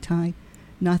shirt, blue tie.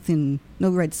 No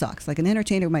red socks. Like an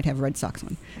entertainer might have red socks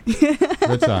on.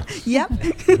 Red socks. Yep.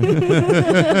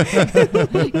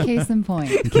 Case in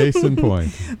point. Case in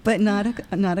point. But not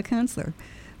a counselor.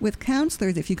 With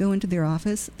counselors, if you go into their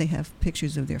office, they have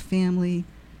pictures of their family.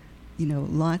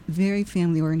 Very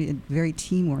family oriented, very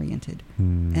team oriented,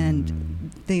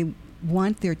 and they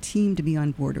want their team to be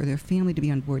on board or their family to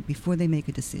be on board before they make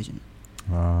a decision.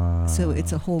 So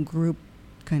it's a whole group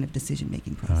kind of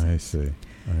decision-making process. I see.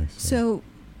 So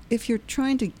if you're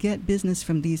trying to get business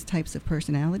from these types of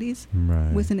personalities,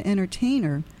 with an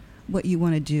entertainer, what you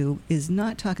want to do is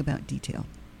not talk about detail.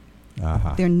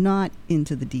 They're not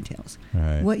into the details.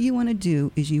 Right. What you want to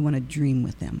do is you want to dream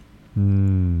with them.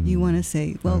 You want to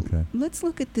say, let's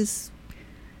look at this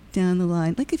down the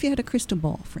line. Like if you had a crystal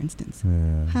ball, for instance,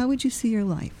 how would you see your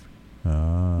life?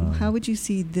 How would you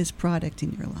see this product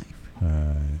in your life?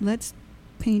 Let's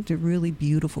paint a really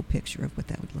beautiful picture of what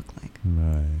that would look like.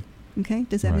 Right. Okay?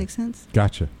 Does that make sense?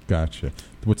 Gotcha.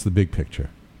 What's the big picture?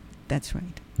 That's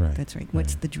right. Right. That's right.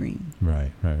 What's the dream?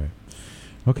 Right.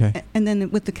 Okay. And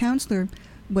then with the counselor,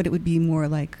 what it would be more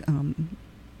like,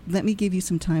 let me give you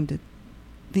some time to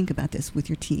think about this with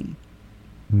your team.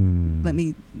 Let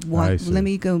me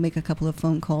go make a couple of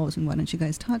phone calls, and why don't you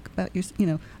guys talk about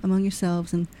among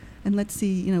yourselves, and let's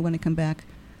see, when I come back,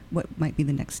 what might be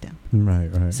the next step.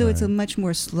 Right. So it's a much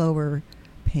more slower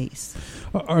pace.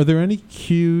 Are there any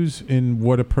cues in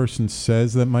what a person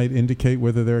says that might indicate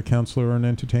whether they're a counselor or an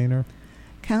entertainer?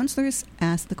 Counselors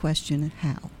ask the question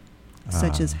how,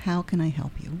 such as how can I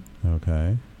help you?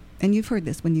 Okay. And you've heard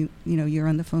this when you're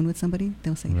on the phone with somebody,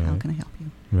 they'll say, how can I help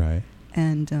you? Right.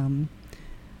 And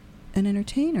an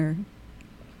entertainer.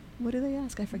 What do they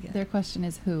ask? I forget. Their question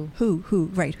is who. Who,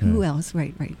 right. Yeah. Who else?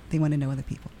 Right. They want to know other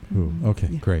people. Who? Okay,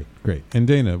 Yeah. great. And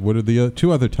Dana, what are the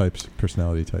two other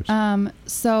personality types?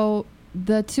 So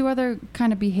the two other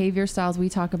kind of behavior styles we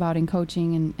talk about in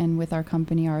coaching and with our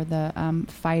company are the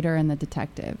fighter and the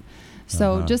detective.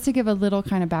 So just to give a little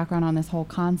kind of background on this whole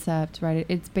concept, right?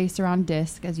 It's based around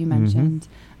DISC, as you mentioned.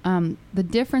 The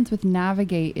difference with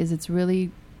Navigate is it's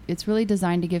really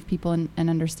designed to give people an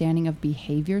understanding of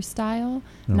behavior style,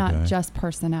 not just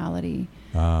personality.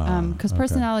 Because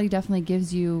personality definitely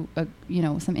gives you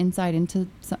some insight into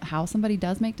how somebody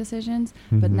does make decisions,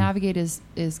 but Navigate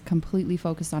is completely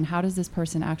focused on how does this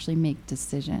person actually make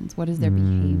decisions? What is their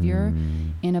behavior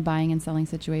in a buying and selling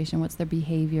situation? What's their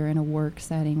behavior in a work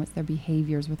setting? What's their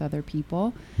behaviors with other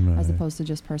people, as opposed to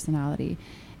just personality?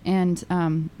 And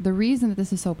the reason that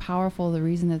this is so powerful, the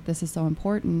reason that this is so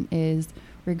important is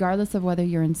regardless of whether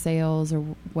you're in sales or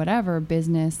whatever,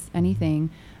 business, anything,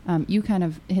 you kind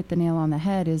of hit the nail on the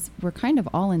head is we're kind of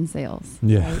all in sales.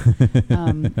 Yeah,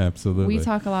 right? Absolutely. We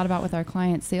talk a lot about with our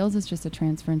clients, sales is just a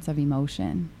transference of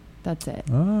emotion. That's it.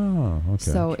 Oh,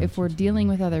 okay. So if we're dealing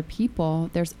with other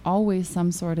people, there's always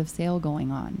some sort of sale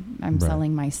going on. I'm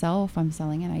selling myself. I'm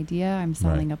selling an idea. I'm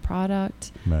selling a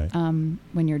product. Right.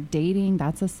 When you're dating,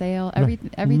 that's a sale.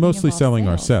 Everything mostly selling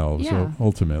sales. ourselves,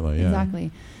 ultimately. Yeah.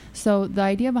 Exactly. So the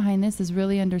idea behind this is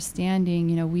really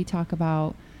understanding, we talk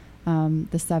about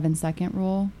the 7-second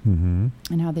rule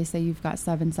and how they say you've got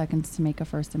 7 seconds to make a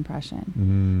first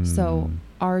impression. So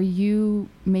are you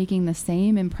making the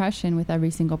same impression with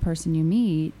every single person you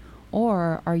meet,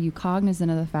 or are you cognizant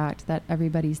of the fact that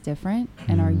everybody's different,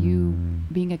 and are you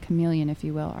being a chameleon, if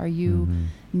you will? Are you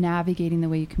navigating the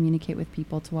way you communicate with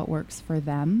people to what works for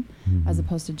them as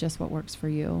opposed to just what works for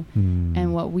you?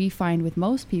 And what we find with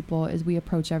most people is we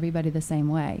approach everybody the same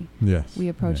way. Yes. We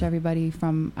approach everybody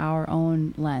from our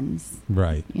own lens.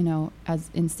 Right. As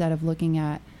instead of looking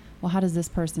at, well, how does this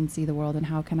person see the world and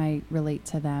how can I relate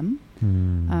to them?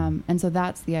 And so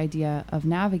that's the idea of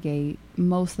Navigate.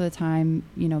 Most of the time,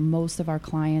 most of our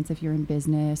clients, if you're in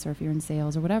business or if you're in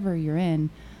sales or whatever you're in,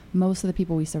 most of the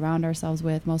people we surround ourselves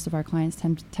with, most of our clients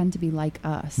tend to be like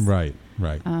us. Right.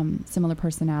 Similar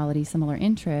personality, similar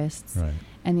interests. Right.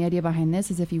 And the idea behind this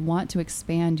is if you want to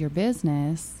expand your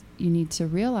business, you need to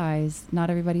realize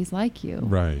not everybody's like you.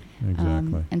 Right,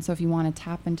 exactly. And so if you want to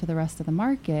tap into the rest of the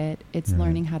market, it's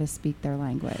learning how to speak their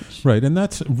language. Right, and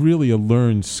that's really a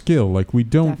learned skill. Like we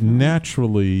don't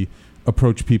naturally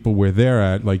approach people where they're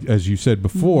at. Like as you said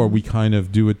before, we kind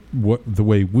of do it the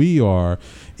way we are.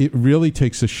 It really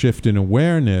takes a shift in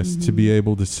awareness to be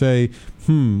able to say,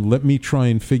 let me try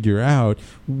and figure out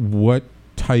what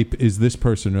type is this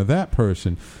person or that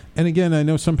person. And again, I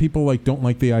know some people don't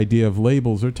like the idea of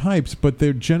labels or types, but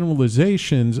they're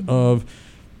generalizations of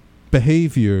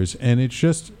behaviors, and it's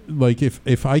just like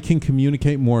if I can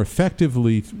communicate more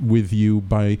effectively with you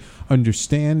by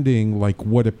understanding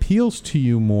what appeals to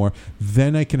you more,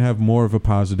 then I can have more of a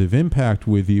positive impact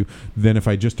with you than if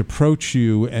I just approach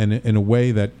you in a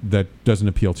way that doesn't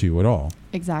appeal to you at all.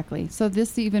 Exactly. So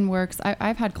this even works.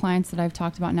 I've had clients that I've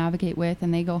talked about Navigate with,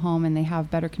 and they go home and they have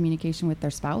better communication with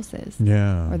their spouses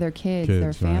or their kids,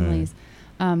 their families.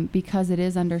 Because it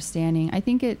is understanding. I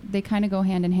think they kind of go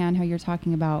hand in hand, how you're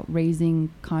talking about raising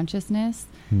consciousness.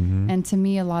 And to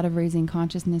me, a lot of raising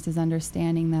consciousness is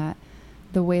understanding that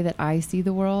the way that I see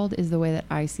the world is the way that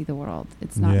I see the world.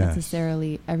 It's not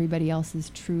necessarily everybody else's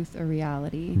truth or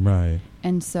reality. Right.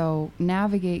 And so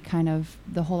Navigate, kind of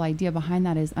the whole idea behind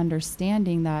that is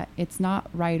understanding that it's not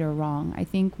right or wrong. I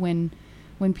think when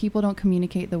people don't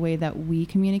communicate the way that we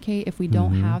communicate, if we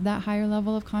don't have that higher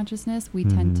level of consciousness, we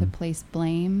tend to place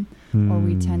blame or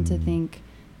we tend to think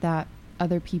that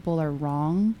other people are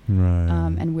wrong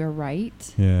and we're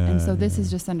right. And so this is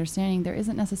just understanding there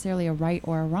isn't necessarily a right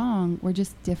or a wrong. We're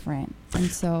just different. And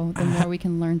so the more we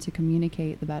can learn to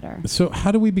communicate, the better. So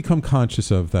how do we become conscious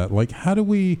of that? How do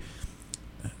we...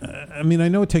 I mean, I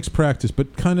know it takes practice,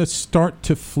 but kind of start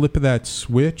to flip that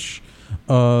switch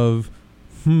of...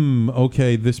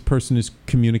 okay, this person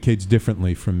communicates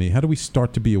differently from me. How do we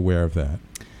start to be aware of that?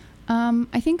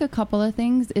 I think a couple of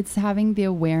things. It's having the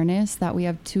awareness that we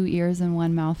have 2 ears and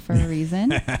 1 mouth for a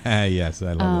reason. Yes, I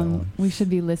love that one. We should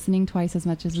be listening twice as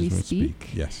much as we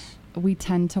speak. Yes. We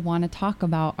tend to want to talk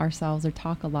about ourselves or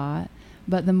talk a lot,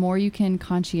 but the more you can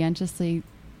conscientiously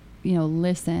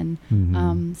listen.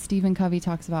 Stephen Covey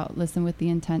talks about listen with the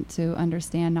intent to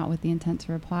understand, not with the intent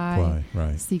to reply.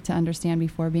 Right. Seek to understand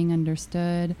before being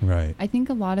understood. Right. I think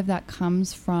a lot of that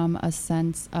comes from a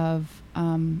sense of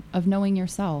knowing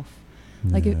yourself.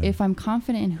 Like if I'm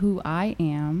confident in who I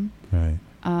am,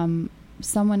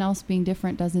 someone else being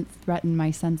different doesn't threaten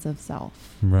my sense of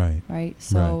self. Right. Right.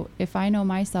 So if I know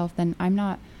myself, then I'm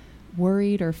not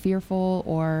worried or fearful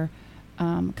or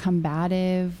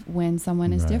combative when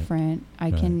someone is different.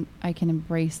 I can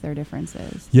embrace their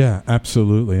differences. Yeah,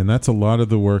 absolutely. And that's a lot of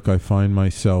the work I find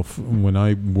myself when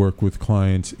I work with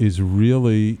clients is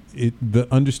really the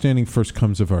understanding first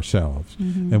comes of ourselves.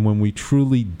 Mm-hmm. And when we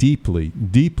truly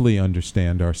deeply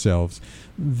understand ourselves,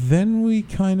 then we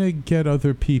kind of get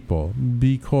other people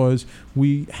because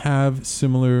we have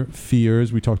similar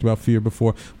fears. We talked about fear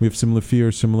before. We have similar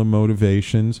fears, similar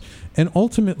motivations. And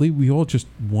ultimately, we all just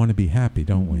want to be happy,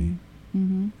 don't we?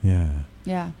 Mm-hmm.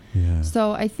 Yeah.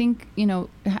 So I think,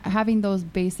 having those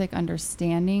basic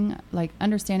understanding, like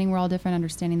understanding we're all different,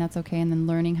 understanding that's okay, and then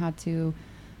learning how to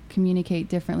communicate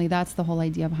differently. That's the whole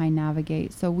idea behind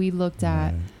Navigate. So we looked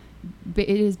at, it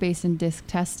is based in DISC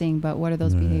testing, but what are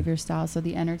those behavior styles? So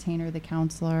the entertainer, the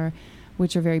counselor,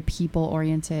 which are very people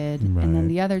oriented. And then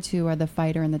the other two are the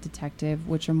fighter and the detective,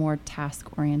 which are more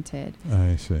task oriented.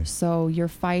 I see. So your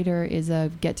fighter is a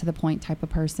get to the point type of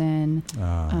person.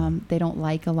 They don't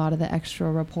like a lot of the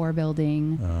extra rapport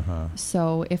building.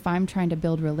 So if I'm trying to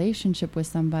build relationship with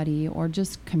somebody or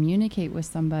just communicate with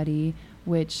somebody,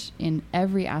 which in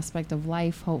every aspect of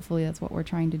life, hopefully that's what we're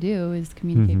trying to do, is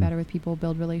communicate better with people,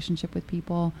 build relationship with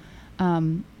people.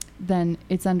 Then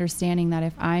it's understanding that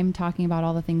if I'm talking about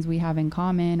all the things we have in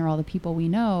common or all the people we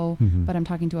know, but I'm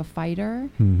talking to a fighter,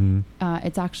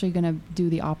 it's actually going to do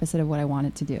the opposite of what I want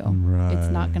it to do. It's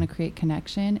not going to create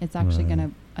connection. It's actually going to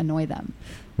annoy them.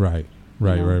 Right.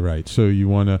 So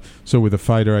with a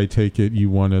fighter, I take it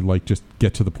you want to like just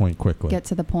get to the point quickly. Get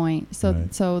to the point.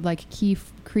 So like key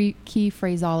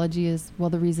phraseology is,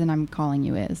 well, the reason I'm calling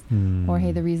you is, or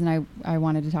hey, the reason I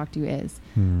wanted to talk to you is.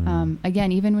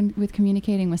 Again, even with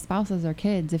communicating with spouses or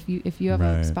kids, if you have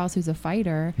a spouse who's a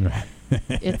fighter,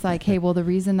 it's like, hey, well, the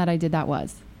reason that I did that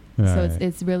was. So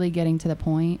it's really getting to the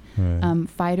point.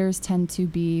 Fighters tend to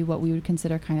be what we would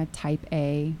consider kind of type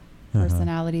A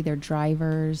personality. They're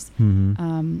drivers.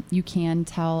 You can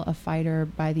tell a fighter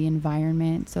by the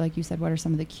environment. So like you said, what are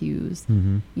some of the cues?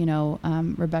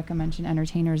 Rebecca mentioned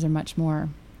entertainers are much more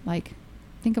like,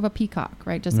 think of a peacock,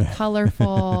 right? Just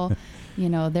colorful.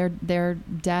 Their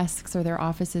desks or their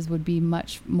offices would be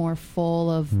much more full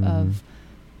of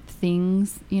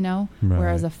things,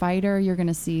 whereas a fighter, you're going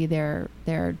to see their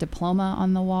diploma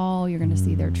on the wall, you're going to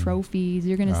see their trophies,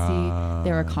 you're going to see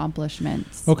their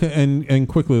accomplishments. Okay, and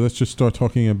quickly, let's just start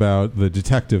talking about the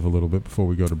detective a little bit before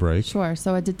we go to break. Sure.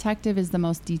 So a detective is the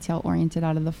most detail-oriented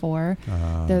out of the four.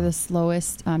 They're the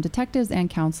slowest. Detectives and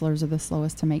counselors are the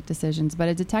slowest to make decisions, but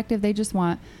a detective, they just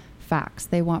want facts.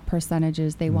 They want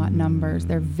percentages. They want numbers.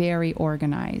 They're very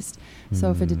organized.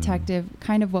 So if a detective,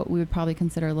 kind of what we would probably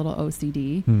consider a little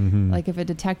OCD, like if a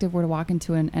detective were to walk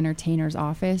into an entertainer's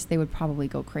office, they would probably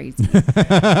go crazy.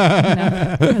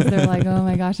 Because they're like, oh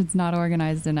my gosh, it's not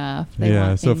organized enough.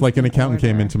 So if like an accountant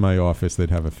came into my office, they'd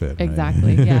have a fit.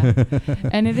 Exactly,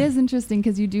 And it is interesting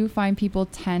because you do find people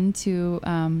tend to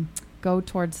go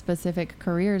towards specific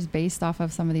careers based off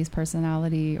of some of these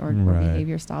personality or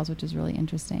behavior styles, which is really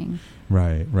interesting.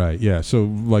 Right. Yeah. So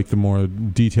like the more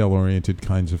detail-oriented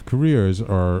kinds of careers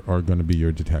are going to be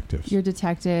your detectives. Your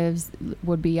detectives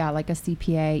would be, like a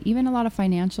CPA, even a lot of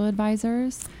financial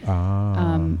advisors,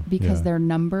 because they're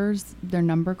number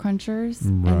crunchers.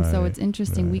 And so it's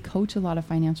interesting. We coach a lot of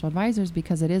financial advisors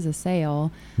because it is a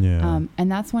sale.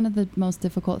 And that's one of the most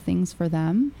difficult things for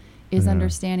them is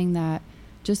understanding that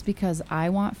just because I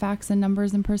want facts and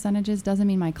numbers and percentages doesn't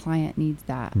mean my client needs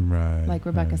that. Like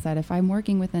Rebecca said, if I'm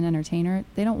working with an entertainer,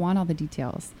 they don't want all the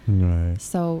details.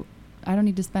 So I don't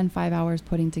need to spend 5 hours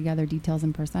putting together details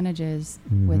and percentages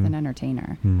with an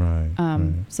entertainer.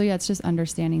 So it's just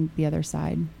understanding the other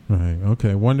side.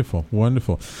 Okay. Wonderful.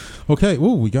 Okay.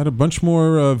 We got a bunch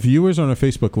more viewers on our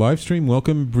Facebook live stream.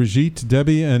 Welcome, Brigitte,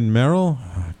 Debbie, and Merrill.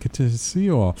 Good to see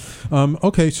you all.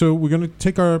 Okay, so we're going to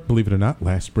take our, believe it or not,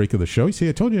 last break of the show. You see,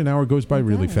 I told you an hour goes by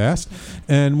really fast.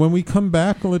 And when we come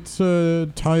back, let's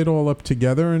tie it all up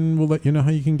together, and we'll let you know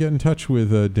how you can get in touch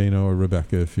with Dana or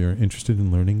Rebecca if you're interested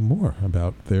in learning more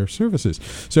about their services.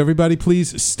 So everybody,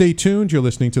 please stay tuned. You're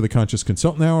listening to the Conscious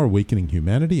Consultant Hour, Awakening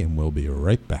Humanity, and we'll be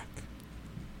right back.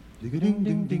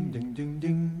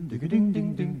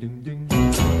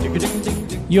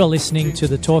 You're listening to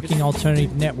the Talking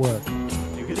Alternative Network.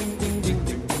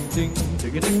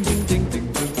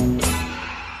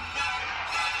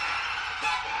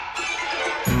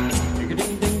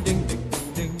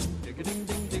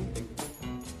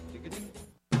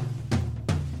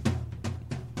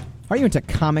 Are you into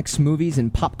comics, movies,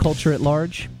 and pop culture at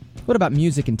large? What about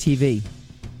music and TV?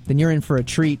 Then you're in for a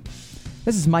treat.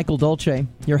 This is Michael Dolce,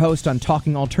 your host on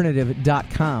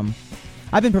TalkingAlternative.com.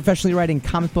 I've been professionally writing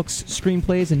comic books,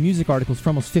 screenplays, and music articles for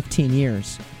almost 15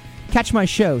 years. Catch my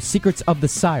show, Secrets of the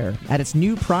Sire, at its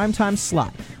new primetime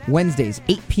slot, Wednesdays,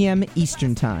 8 p.m.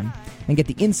 Eastern Time, and get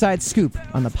the inside scoop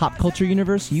on the pop culture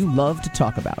universe you love to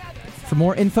talk about. For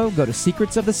more info, go to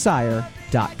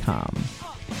secretsofthesire.com.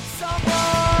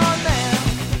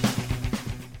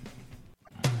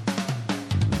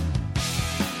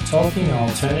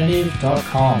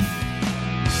 TalkingAlternative.com.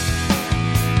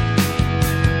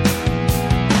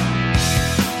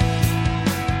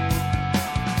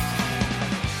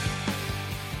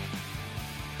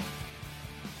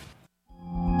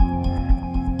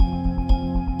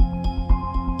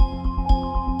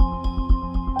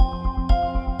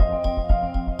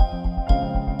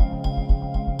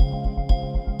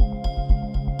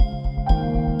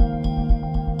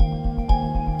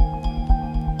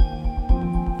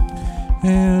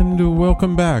 And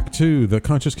welcome back to the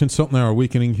Conscious Consultant Hour,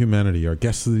 Awakening Humanity. Our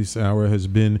guest this hour has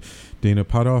been Dana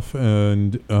Potoff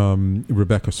and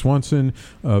Rebecca Swanson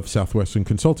of Southwestern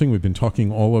Consulting. We've been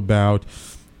talking all about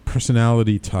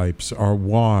personality types, our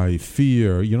why,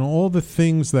 fear, all the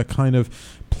things that kind of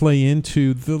play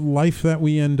into the life that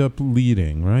we end up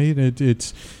leading, right?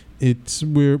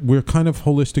 We're kind of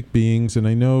holistic beings, and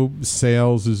I know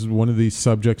sales is one of these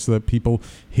subjects that people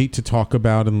hate to talk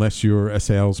about unless you're a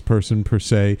salesperson per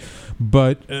se,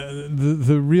 but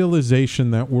the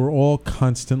realization that we're all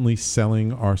constantly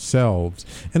selling ourselves,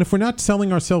 and if we're not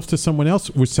selling ourselves to someone else,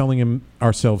 we're selling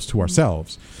ourselves to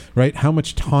ourselves, right? How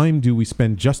much time do we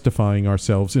spend justifying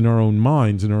ourselves in our own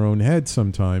minds, in our own heads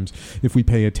sometimes, if we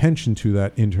pay attention to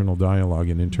that internal dialogue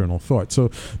and internal thought?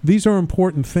 So these are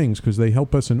important things because they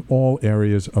help us in all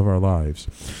areas of our lives.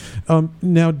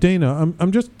 Now, Dana,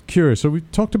 I'm just curious. So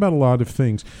we've talked about a lot of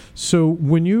things. So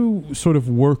when you sort of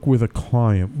work with a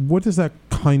client, what does that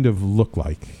kind of look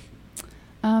like?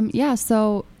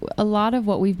 So a lot of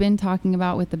what we've been talking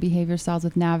about with the behavior styles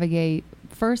with Navigate,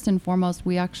 first and foremost,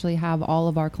 we actually have all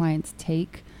of our clients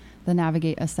take the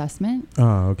Navigate assessment.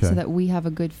 Okay. So that we have a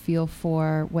good feel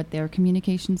for what their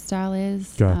communication style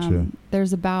is. Gotcha.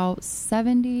 There's about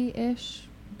 70-ish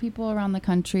people around the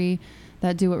country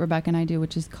that do what Rebecca and I do,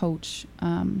 which is coach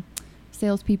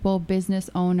salespeople, business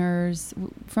owners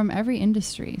from every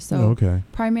industry. So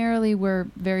primarily we're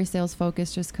very sales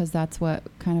focused just because that's what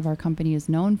kind of our company is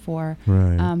known for.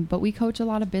 Right. But we coach a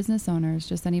lot of business owners,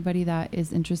 just anybody that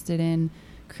is interested in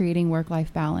creating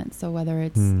work-life balance. So whether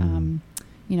it's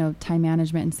time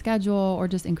management and schedule or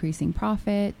just increasing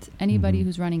profit, anybody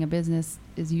who's running a business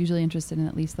is usually interested in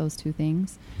at least those two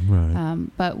things. Right.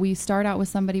 But we start out with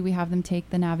somebody, we have them take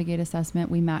the Navigate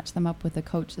assessment, we match them up with a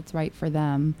coach that's right for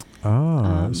them.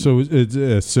 So it's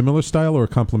a similar style or a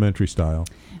complementary style?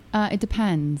 It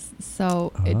depends.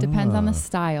 So it depends on the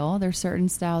style. There's certain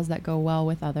styles that go well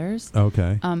with others.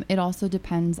 Okay. It also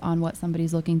depends on what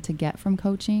somebody's looking to get from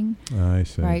coaching. I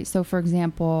see. Right. So for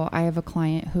example, I have a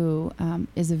client who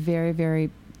is a very, very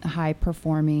high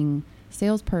performing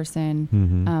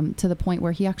salesperson to the point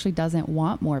where he actually doesn't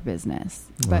want more business,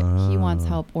 but he wants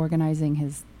help organizing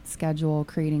his schedule,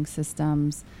 creating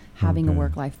systems, having a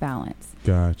work-life balance.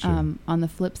 Gotcha. On the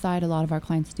flip side, a lot of our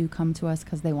clients do come to us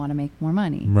because they want to make more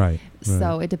money. Right.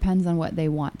 So it depends on what they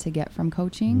want to get from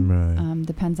coaching. Right.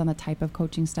 Depends on the type of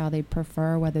coaching style they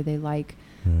prefer, whether they like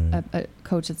a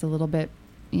coach that's a little bit,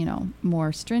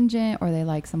 more stringent, or they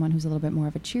like someone who's a little bit more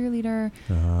of a cheerleader.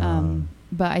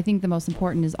 But I think the most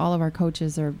important is all of our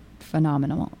coaches are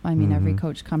phenomenal. I mean, every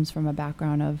coach comes from a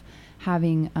background of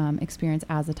having experience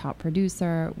as a top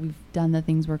producer. We've done the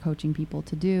things we're coaching people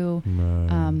to do.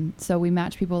 Right. So we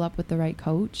match people up with the right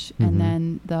coach. And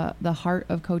then the heart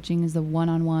of coaching is a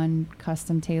one-on-one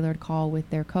custom tailored call with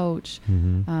their coach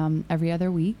every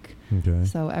other week. Okay.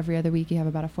 So every other week you have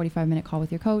about a 45-minute call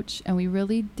with your coach. And we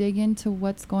really dig into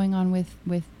what's going on with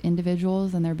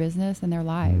individuals and their business and their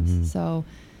lives. So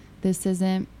this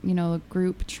isn't, a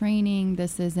group training.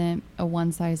 This isn't a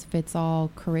one-size-fits-all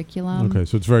curriculum. Okay,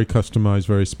 so it's very customized,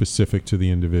 very specific to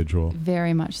the individual.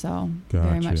 Very much so. Gotcha.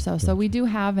 Very much so. So we do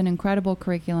have an incredible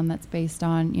curriculum that's based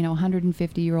on,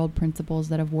 150-year-old principles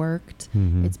that have worked.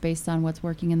 It's based on what's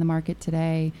working in the market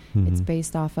today. It's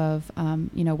based off of,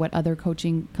 what other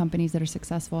coaching companies that are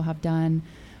successful have done.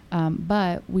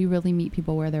 But we really meet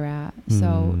people where they're at.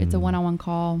 So it's a one-on-one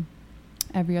call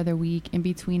every other week. In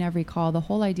between every call, the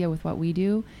whole idea with what we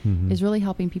do is really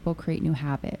helping people create new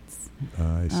habits.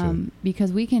 I see.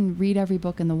 Because we can read every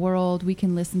book in the world, we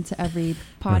can listen to every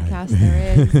podcast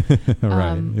there is.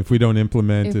 Right. If we don't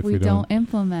implement, if we don't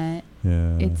implement,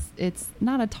 it's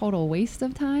not a total waste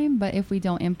of time, but if we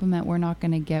don't implement, we're not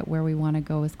going to get where we want to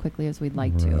go as quickly as we'd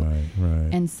like to. Right.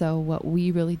 And so what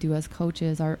we really do as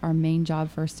coaches, our main job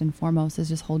first and foremost is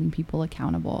just holding people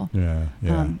accountable.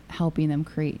 Helping them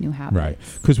create new habits. Right.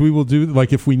 Because we will do,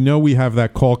 like, if we know we have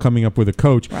that call coming up with a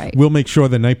coach, we'll make sure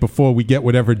the night before we get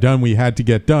whatever done we had to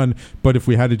get done. But if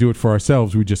we had to do it for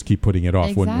ourselves, we just keep putting it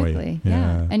off, wouldn't we?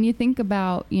 Yeah. And you think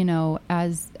about,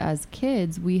 as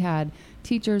kids, we had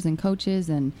teachers and coaches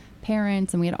and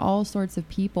parents, and we had all sorts of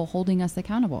people holding us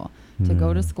accountable to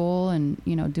go to school and,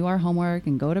 do our homework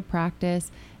and go to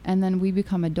practice. And then we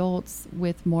become adults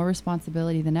with more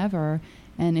responsibility than ever.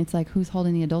 And it's like, who's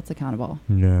holding the adults accountable?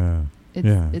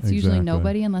 It's usually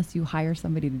nobody unless you hire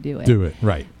somebody to do it.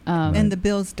 Right. And the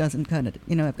bills doesn't cut it.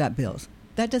 I've got bills.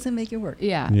 That doesn't make it work.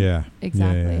 Yeah.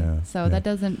 Exactly. So that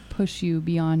doesn't push you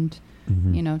beyond,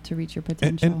 to reach your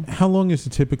potential. And how long is a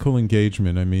typical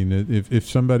engagement? I mean, if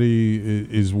somebody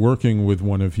is working with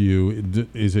one of you,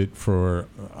 is it for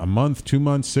a month, 2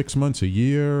 months, 6 months, a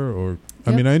year? Or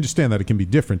I mean, I understand that it can be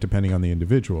different depending on the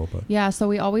individual. But so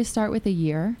we always start with a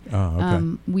year.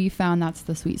 Okay. We found that's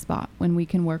the sweet spot when we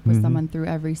can work with someone through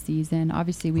every season.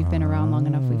 Obviously, we've been around long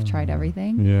enough. We've tried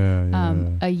everything.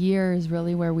 A year is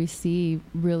really where we see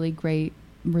really great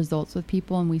results with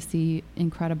people, and we see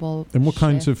incredible And what shifts.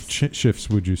 kinds of shifts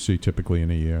would you see typically in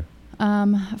a year?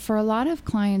 For a lot of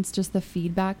clients, just the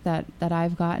feedback that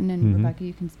I've gotten, and Rebecca,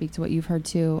 you can speak to what you've heard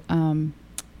too,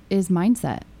 is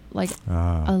mindset. Like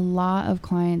a lot of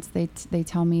clients, they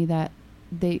tell me that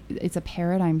it's a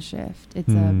paradigm shift.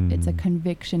 It's a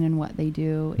conviction in what they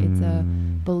do. It's a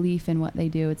belief in what they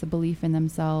do. It's a belief in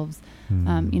themselves.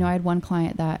 I had one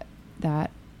client that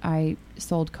I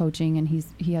sold coaching, and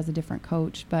he has a different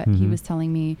coach, but he was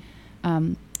telling me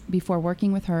before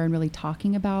working with her and really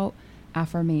talking about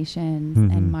affirmations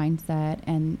and mindset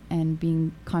and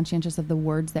being conscientious of the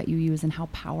words that you use and how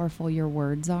powerful your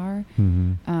words are.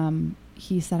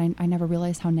 He said, I never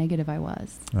realized how negative I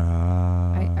was.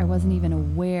 I wasn't even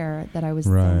aware that I was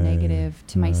so negative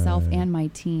to myself and my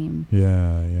team.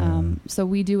 So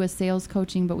we do a sales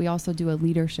coaching, but we also do a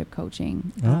leadership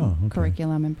coaching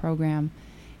curriculum and program.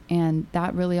 And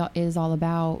that really is all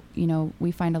about,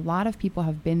 we find a lot of people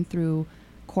have been through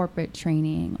corporate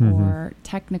training or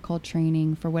technical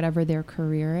training for whatever their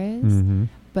career is.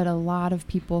 But a lot of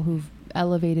people who've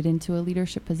elevated into a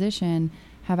leadership position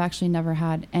have actually never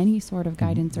had any sort of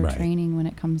guidance or training when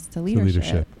it comes to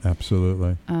leadership.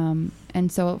 Absolutely.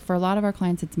 And so for a lot of our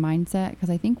clients, it's mindset, because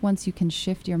I think once you can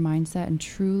shift your mindset and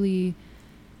truly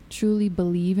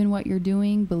believe in what you're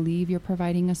doing, believe you're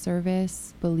providing a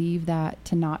service, believe that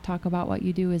to not talk about what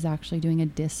you do is actually doing a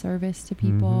disservice to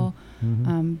people,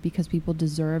 because people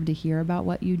deserve to hear about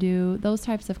what you do. Those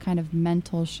types of kind of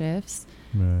mental shifts,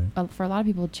 for a lot of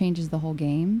people, it changes the whole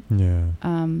game.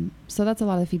 So that's a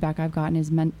lot of the feedback I've gotten is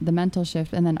the mental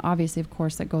shift. And then obviously, of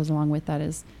course, that goes along with that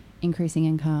is increasing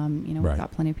income. We've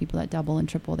got plenty of people that double and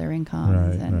triple their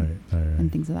incomes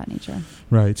and things of that nature.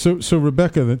 Right. So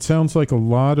Rebecca, that sounds like a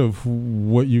lot of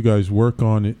what you guys work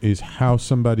on is how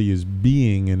somebody is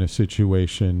being in a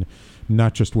situation,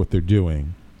 not just what they're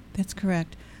doing. That's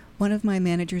correct. One of my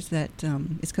managers that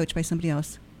is coached by somebody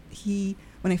else,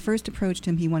 when I first approached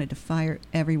him, he wanted to fire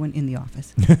everyone in the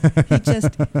office. He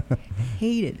just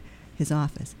hated his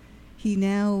office. He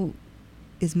now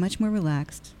is much more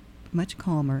relaxed, much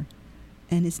calmer,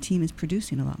 and his team is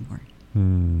producing a lot more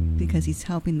because he's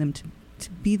helping them to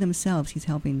be themselves. He's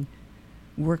helping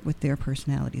work with their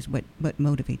personalities, what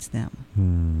motivates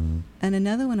them. And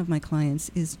another one of my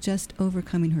clients is just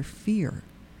overcoming her fear.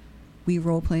 We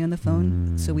role play on the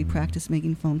phone, so we practice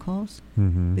making phone calls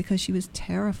because she was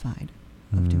terrified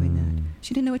of doing that.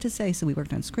 She didn't know what to say, so we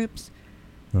worked on scripts.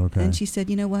 And she said,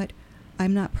 you know what?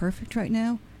 I'm not perfect right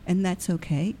now, and that's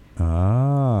okay.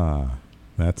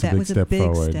 That's a big step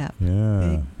forward. Step.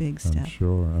 Yeah, big step.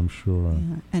 I'm sure.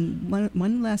 Yeah. And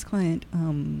one last client,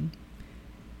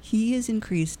 he has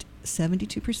increased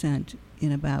 72%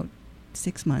 in about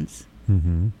 6 months.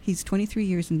 He's 23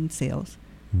 years in sales,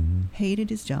 hated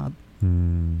his job,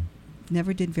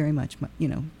 never did very much,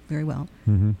 very well.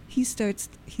 He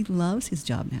loves his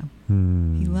job now.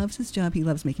 He loves his job. He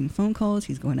loves making phone calls.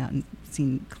 He's going out and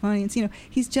seeing clients.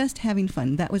 He's just having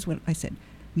fun. That was what I said.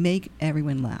 Make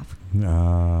everyone laugh.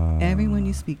 Everyone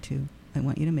you speak to, I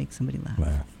want you to make somebody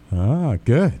laugh.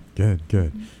 Good.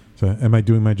 So am I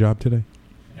doing my job today?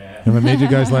 Have I made you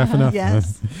guys laugh enough?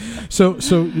 Yes. So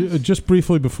just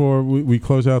briefly before we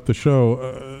close out the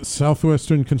show,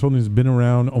 Southwestern Consulting has been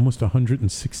around almost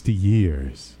 160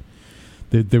 years.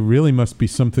 There really must be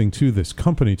something to this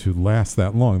company to last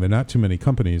that long. There are not too many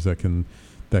companies that can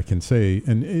that can say,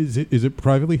 and is it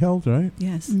privately held, right?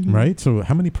 Yes. Mhm. Right? So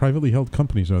how many privately held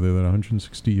companies are there that are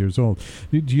 160 years old?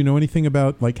 Do you know anything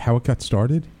about like how it got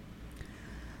started?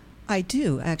 I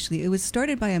do, actually. It was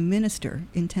started by a minister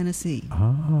in Tennessee.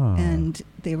 Ah. And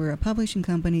they were a publishing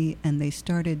company, and he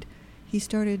started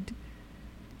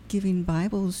giving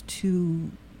Bibles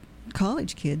to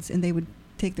college kids, and they would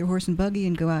take their horse and buggy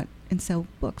and go out and sell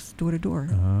books door to door.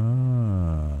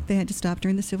 Ah. They had to stop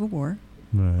during the Civil War,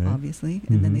 Right. obviously,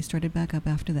 and then Mhm. they started back up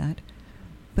after that.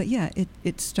 But yeah,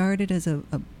 it started as a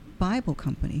Bible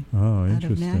company Oh, out of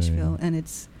interesting. Nashville, and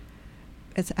it's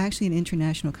actually an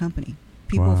international company.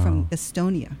 People from Wow.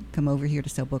 Estonia come over here to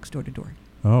sell books door to door.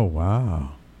 Oh, wow.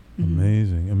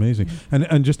 Mhm. Amazing.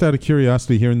 And just out of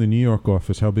curiosity, here in the New York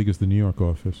office, how big is the New York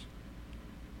office?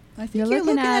 I think You're you're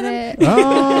looking at him. it.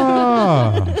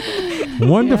 Ah,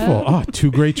 wonderful. Yeah. Oh, two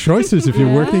great choices if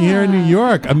you're working here in New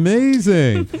York.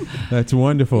 Amazing. That's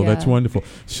wonderful. That's Yeah. wonderful.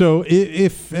 So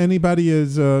if anybody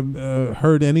has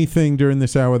heard anything during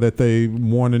this hour that they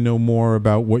want to know more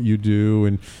about what you do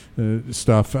and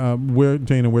stuff, where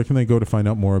can they go to find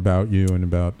out more about you and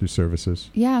about your services?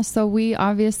 Yeah, so we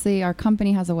obviously, our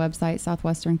company has a website,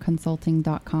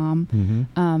 southwesternconsulting.com.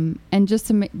 Mm-hmm. And just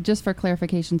for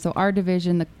clarification, so our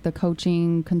division, the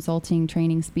coaching, consulting,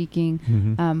 training, speaking,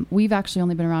 Mm-hmm. we've actually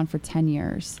only been around for 10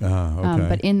 years. Okay.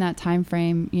 But in that time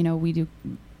frame, we do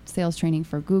sales training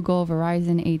for Google,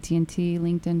 Verizon, AT&T,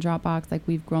 LinkedIn, Dropbox. Like,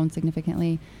 we've grown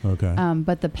significantly. Okay.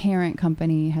 But the parent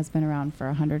company has been around for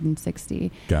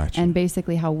 160. Gotcha. And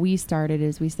basically how we started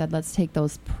is we said, let's take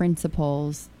those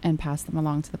principles and pass them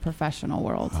along to the professional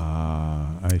world.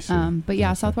 I see. But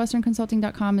yeah, Okay.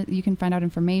 southwesternconsulting.com, you can find out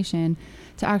information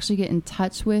to actually get in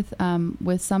touch with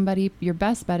somebody. Your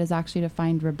best bet is actually to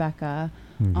find Rebecca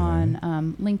Okay.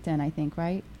 on LinkedIn, I think,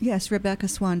 right? Yes, Rebecca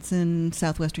Swanson,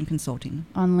 Southwestern Consulting.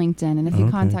 On LinkedIn. And if you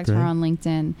Okay, contact her great. on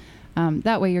LinkedIn,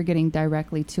 that way you're getting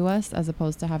directly to us as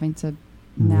opposed to having to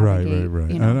Right.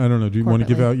 navigate, I don't know. Do you want to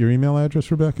give corporately. out your email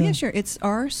address, Rebecca? Yeah, sure. It's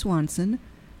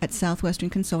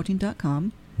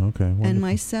rswanson@southwesternconsulting.com. Okay. Wonderful. And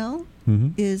my cell Mm-hmm.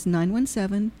 is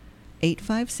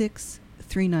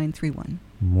 917-856-3931.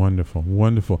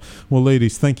 Wonderful. Well,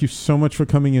 ladies, thank you so much for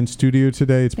coming in studio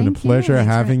today. It's been a Thank you. pleasure Thanks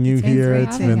for- having you it's been here. great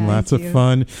It's having been us. lots of Thank you.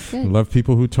 fun. I Good. love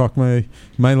people who talk my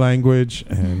language.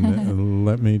 And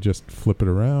let me just flip it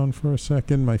around for a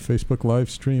second. My Facebook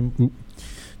live stream. Oop.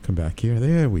 Come back here.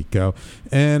 There we go.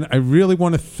 And I really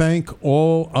want to thank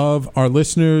all of our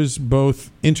listeners, both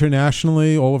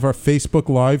internationally, all of our Facebook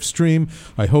live stream.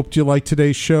 I hoped you liked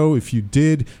today's show. If you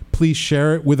did, please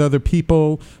share it with other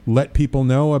people. Let people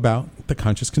know about the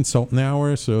Conscious Consultant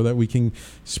Hour so that we can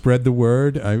spread the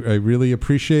word. I really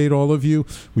appreciate all of you.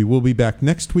 We will be back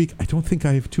next week. I don't think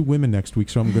I have two women next week,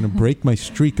 so I'm going to break my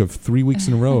streak of 3 weeks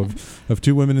in a row of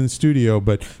two women in the studio.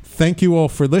 But thank you all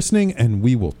for listening, and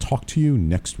we will talk to you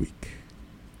next week.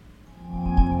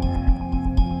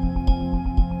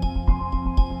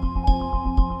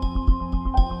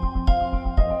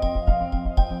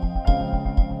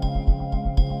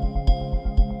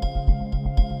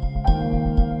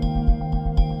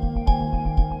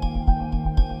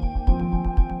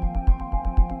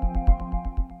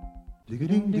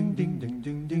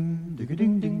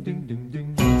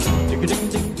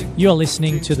 You're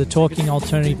listening to the Talking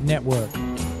Alternative Network.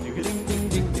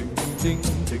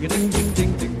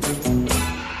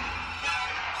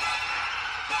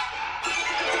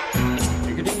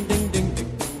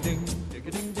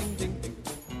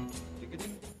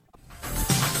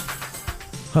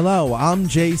 Hello, I'm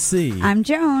JC. I'm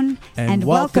Joan, and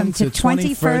welcome to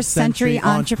 21st Century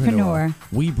Entrepreneur.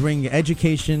 We bring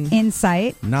education,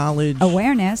 Insight, knowledge,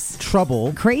 awareness,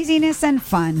 trouble craziness, and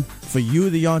fun. for you,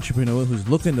 the entrepreneur who's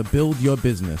looking to build your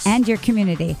business. And your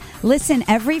community. Listen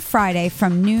every Friday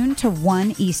from noon to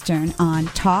 1 Eastern on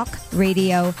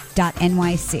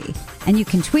talkradio.nyc. And you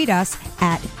can tweet us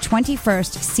at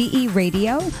 21st CE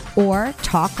Radio or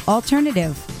Talk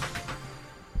Alternative.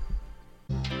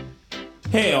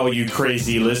 Hey, all you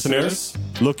crazy listeners.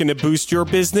 Looking to boost your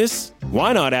business?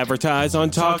 Why not advertise on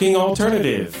Talking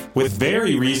Alternative with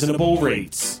very reasonable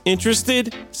rates?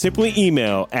 Interested? Simply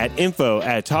email at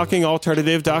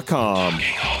info@talkingalternative.com.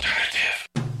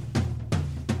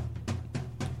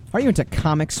 Are you into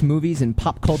comics, movies, and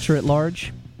pop culture at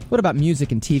large? What about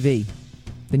music and TV?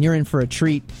 Then you're in for a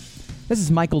treat. This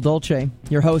is Michael Dolce,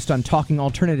 your host on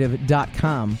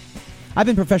TalkingAlternative.com. I've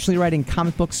been professionally writing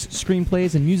comic books,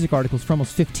 screenplays, and music articles for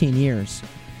almost 15 years.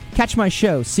 Catch my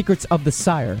show, Secrets of the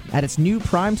Sire, at its new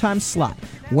primetime slot,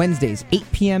 Wednesdays, 8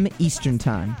 p.m. Eastern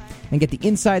Time, and get the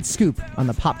inside scoop on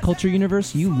the pop culture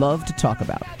universe you love to talk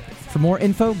about. For more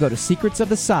info, go to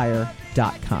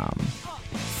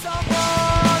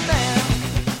secretsofthesire.com.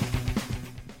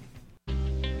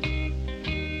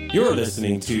 You're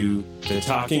listening to the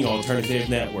Talking Alternative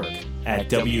Network at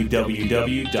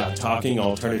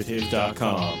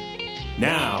www.talkingalternative.com.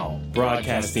 Now,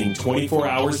 broadcasting 24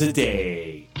 hours a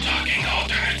day. Talking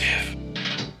Alternative.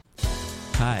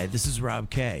 Hi, this is Rob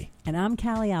Kay. And I'm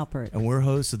Callie Alpert. And we're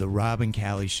hosts of The Rob and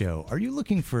Callie Show. Are you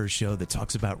looking for a show that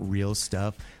talks about real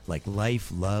stuff like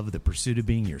life, love, the pursuit of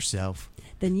being yourself?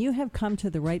 Then you have come to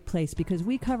the right place, because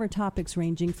we cover topics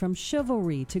ranging from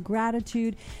chivalry to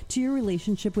gratitude to your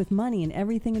relationship with money and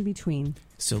everything in between.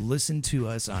 So listen to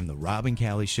us on The Rob and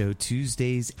Callie Show,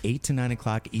 Tuesdays, 8 to 9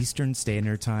 o'clock Eastern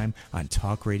Standard Time on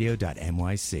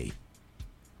talkradio.nyc.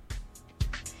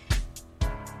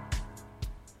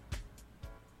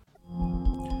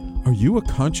 Are you a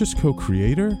conscious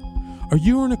co-creator? Are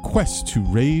you on a quest to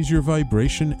raise your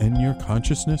vibration and your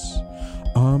consciousness?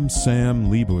 I'm Sam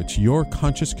Liebowitz, your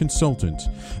conscious consultant,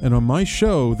 and on my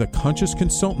show, The Conscious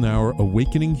Consultant Hour,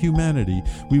 Awakening Humanity,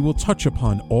 we will touch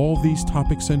upon all these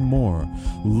topics and more.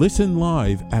 Listen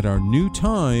live at our new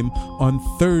time on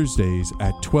Thursdays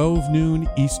at 12 noon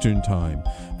Eastern Time.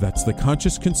 That's The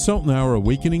Conscious Consultant Hour,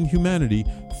 Awakening Humanity,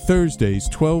 Thursdays,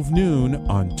 12 noon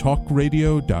on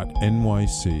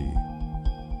talkradio.nyc.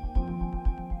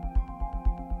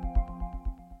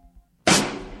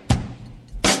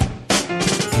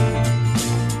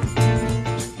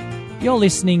 You're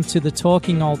listening to the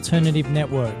Talking Alternative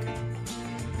Network.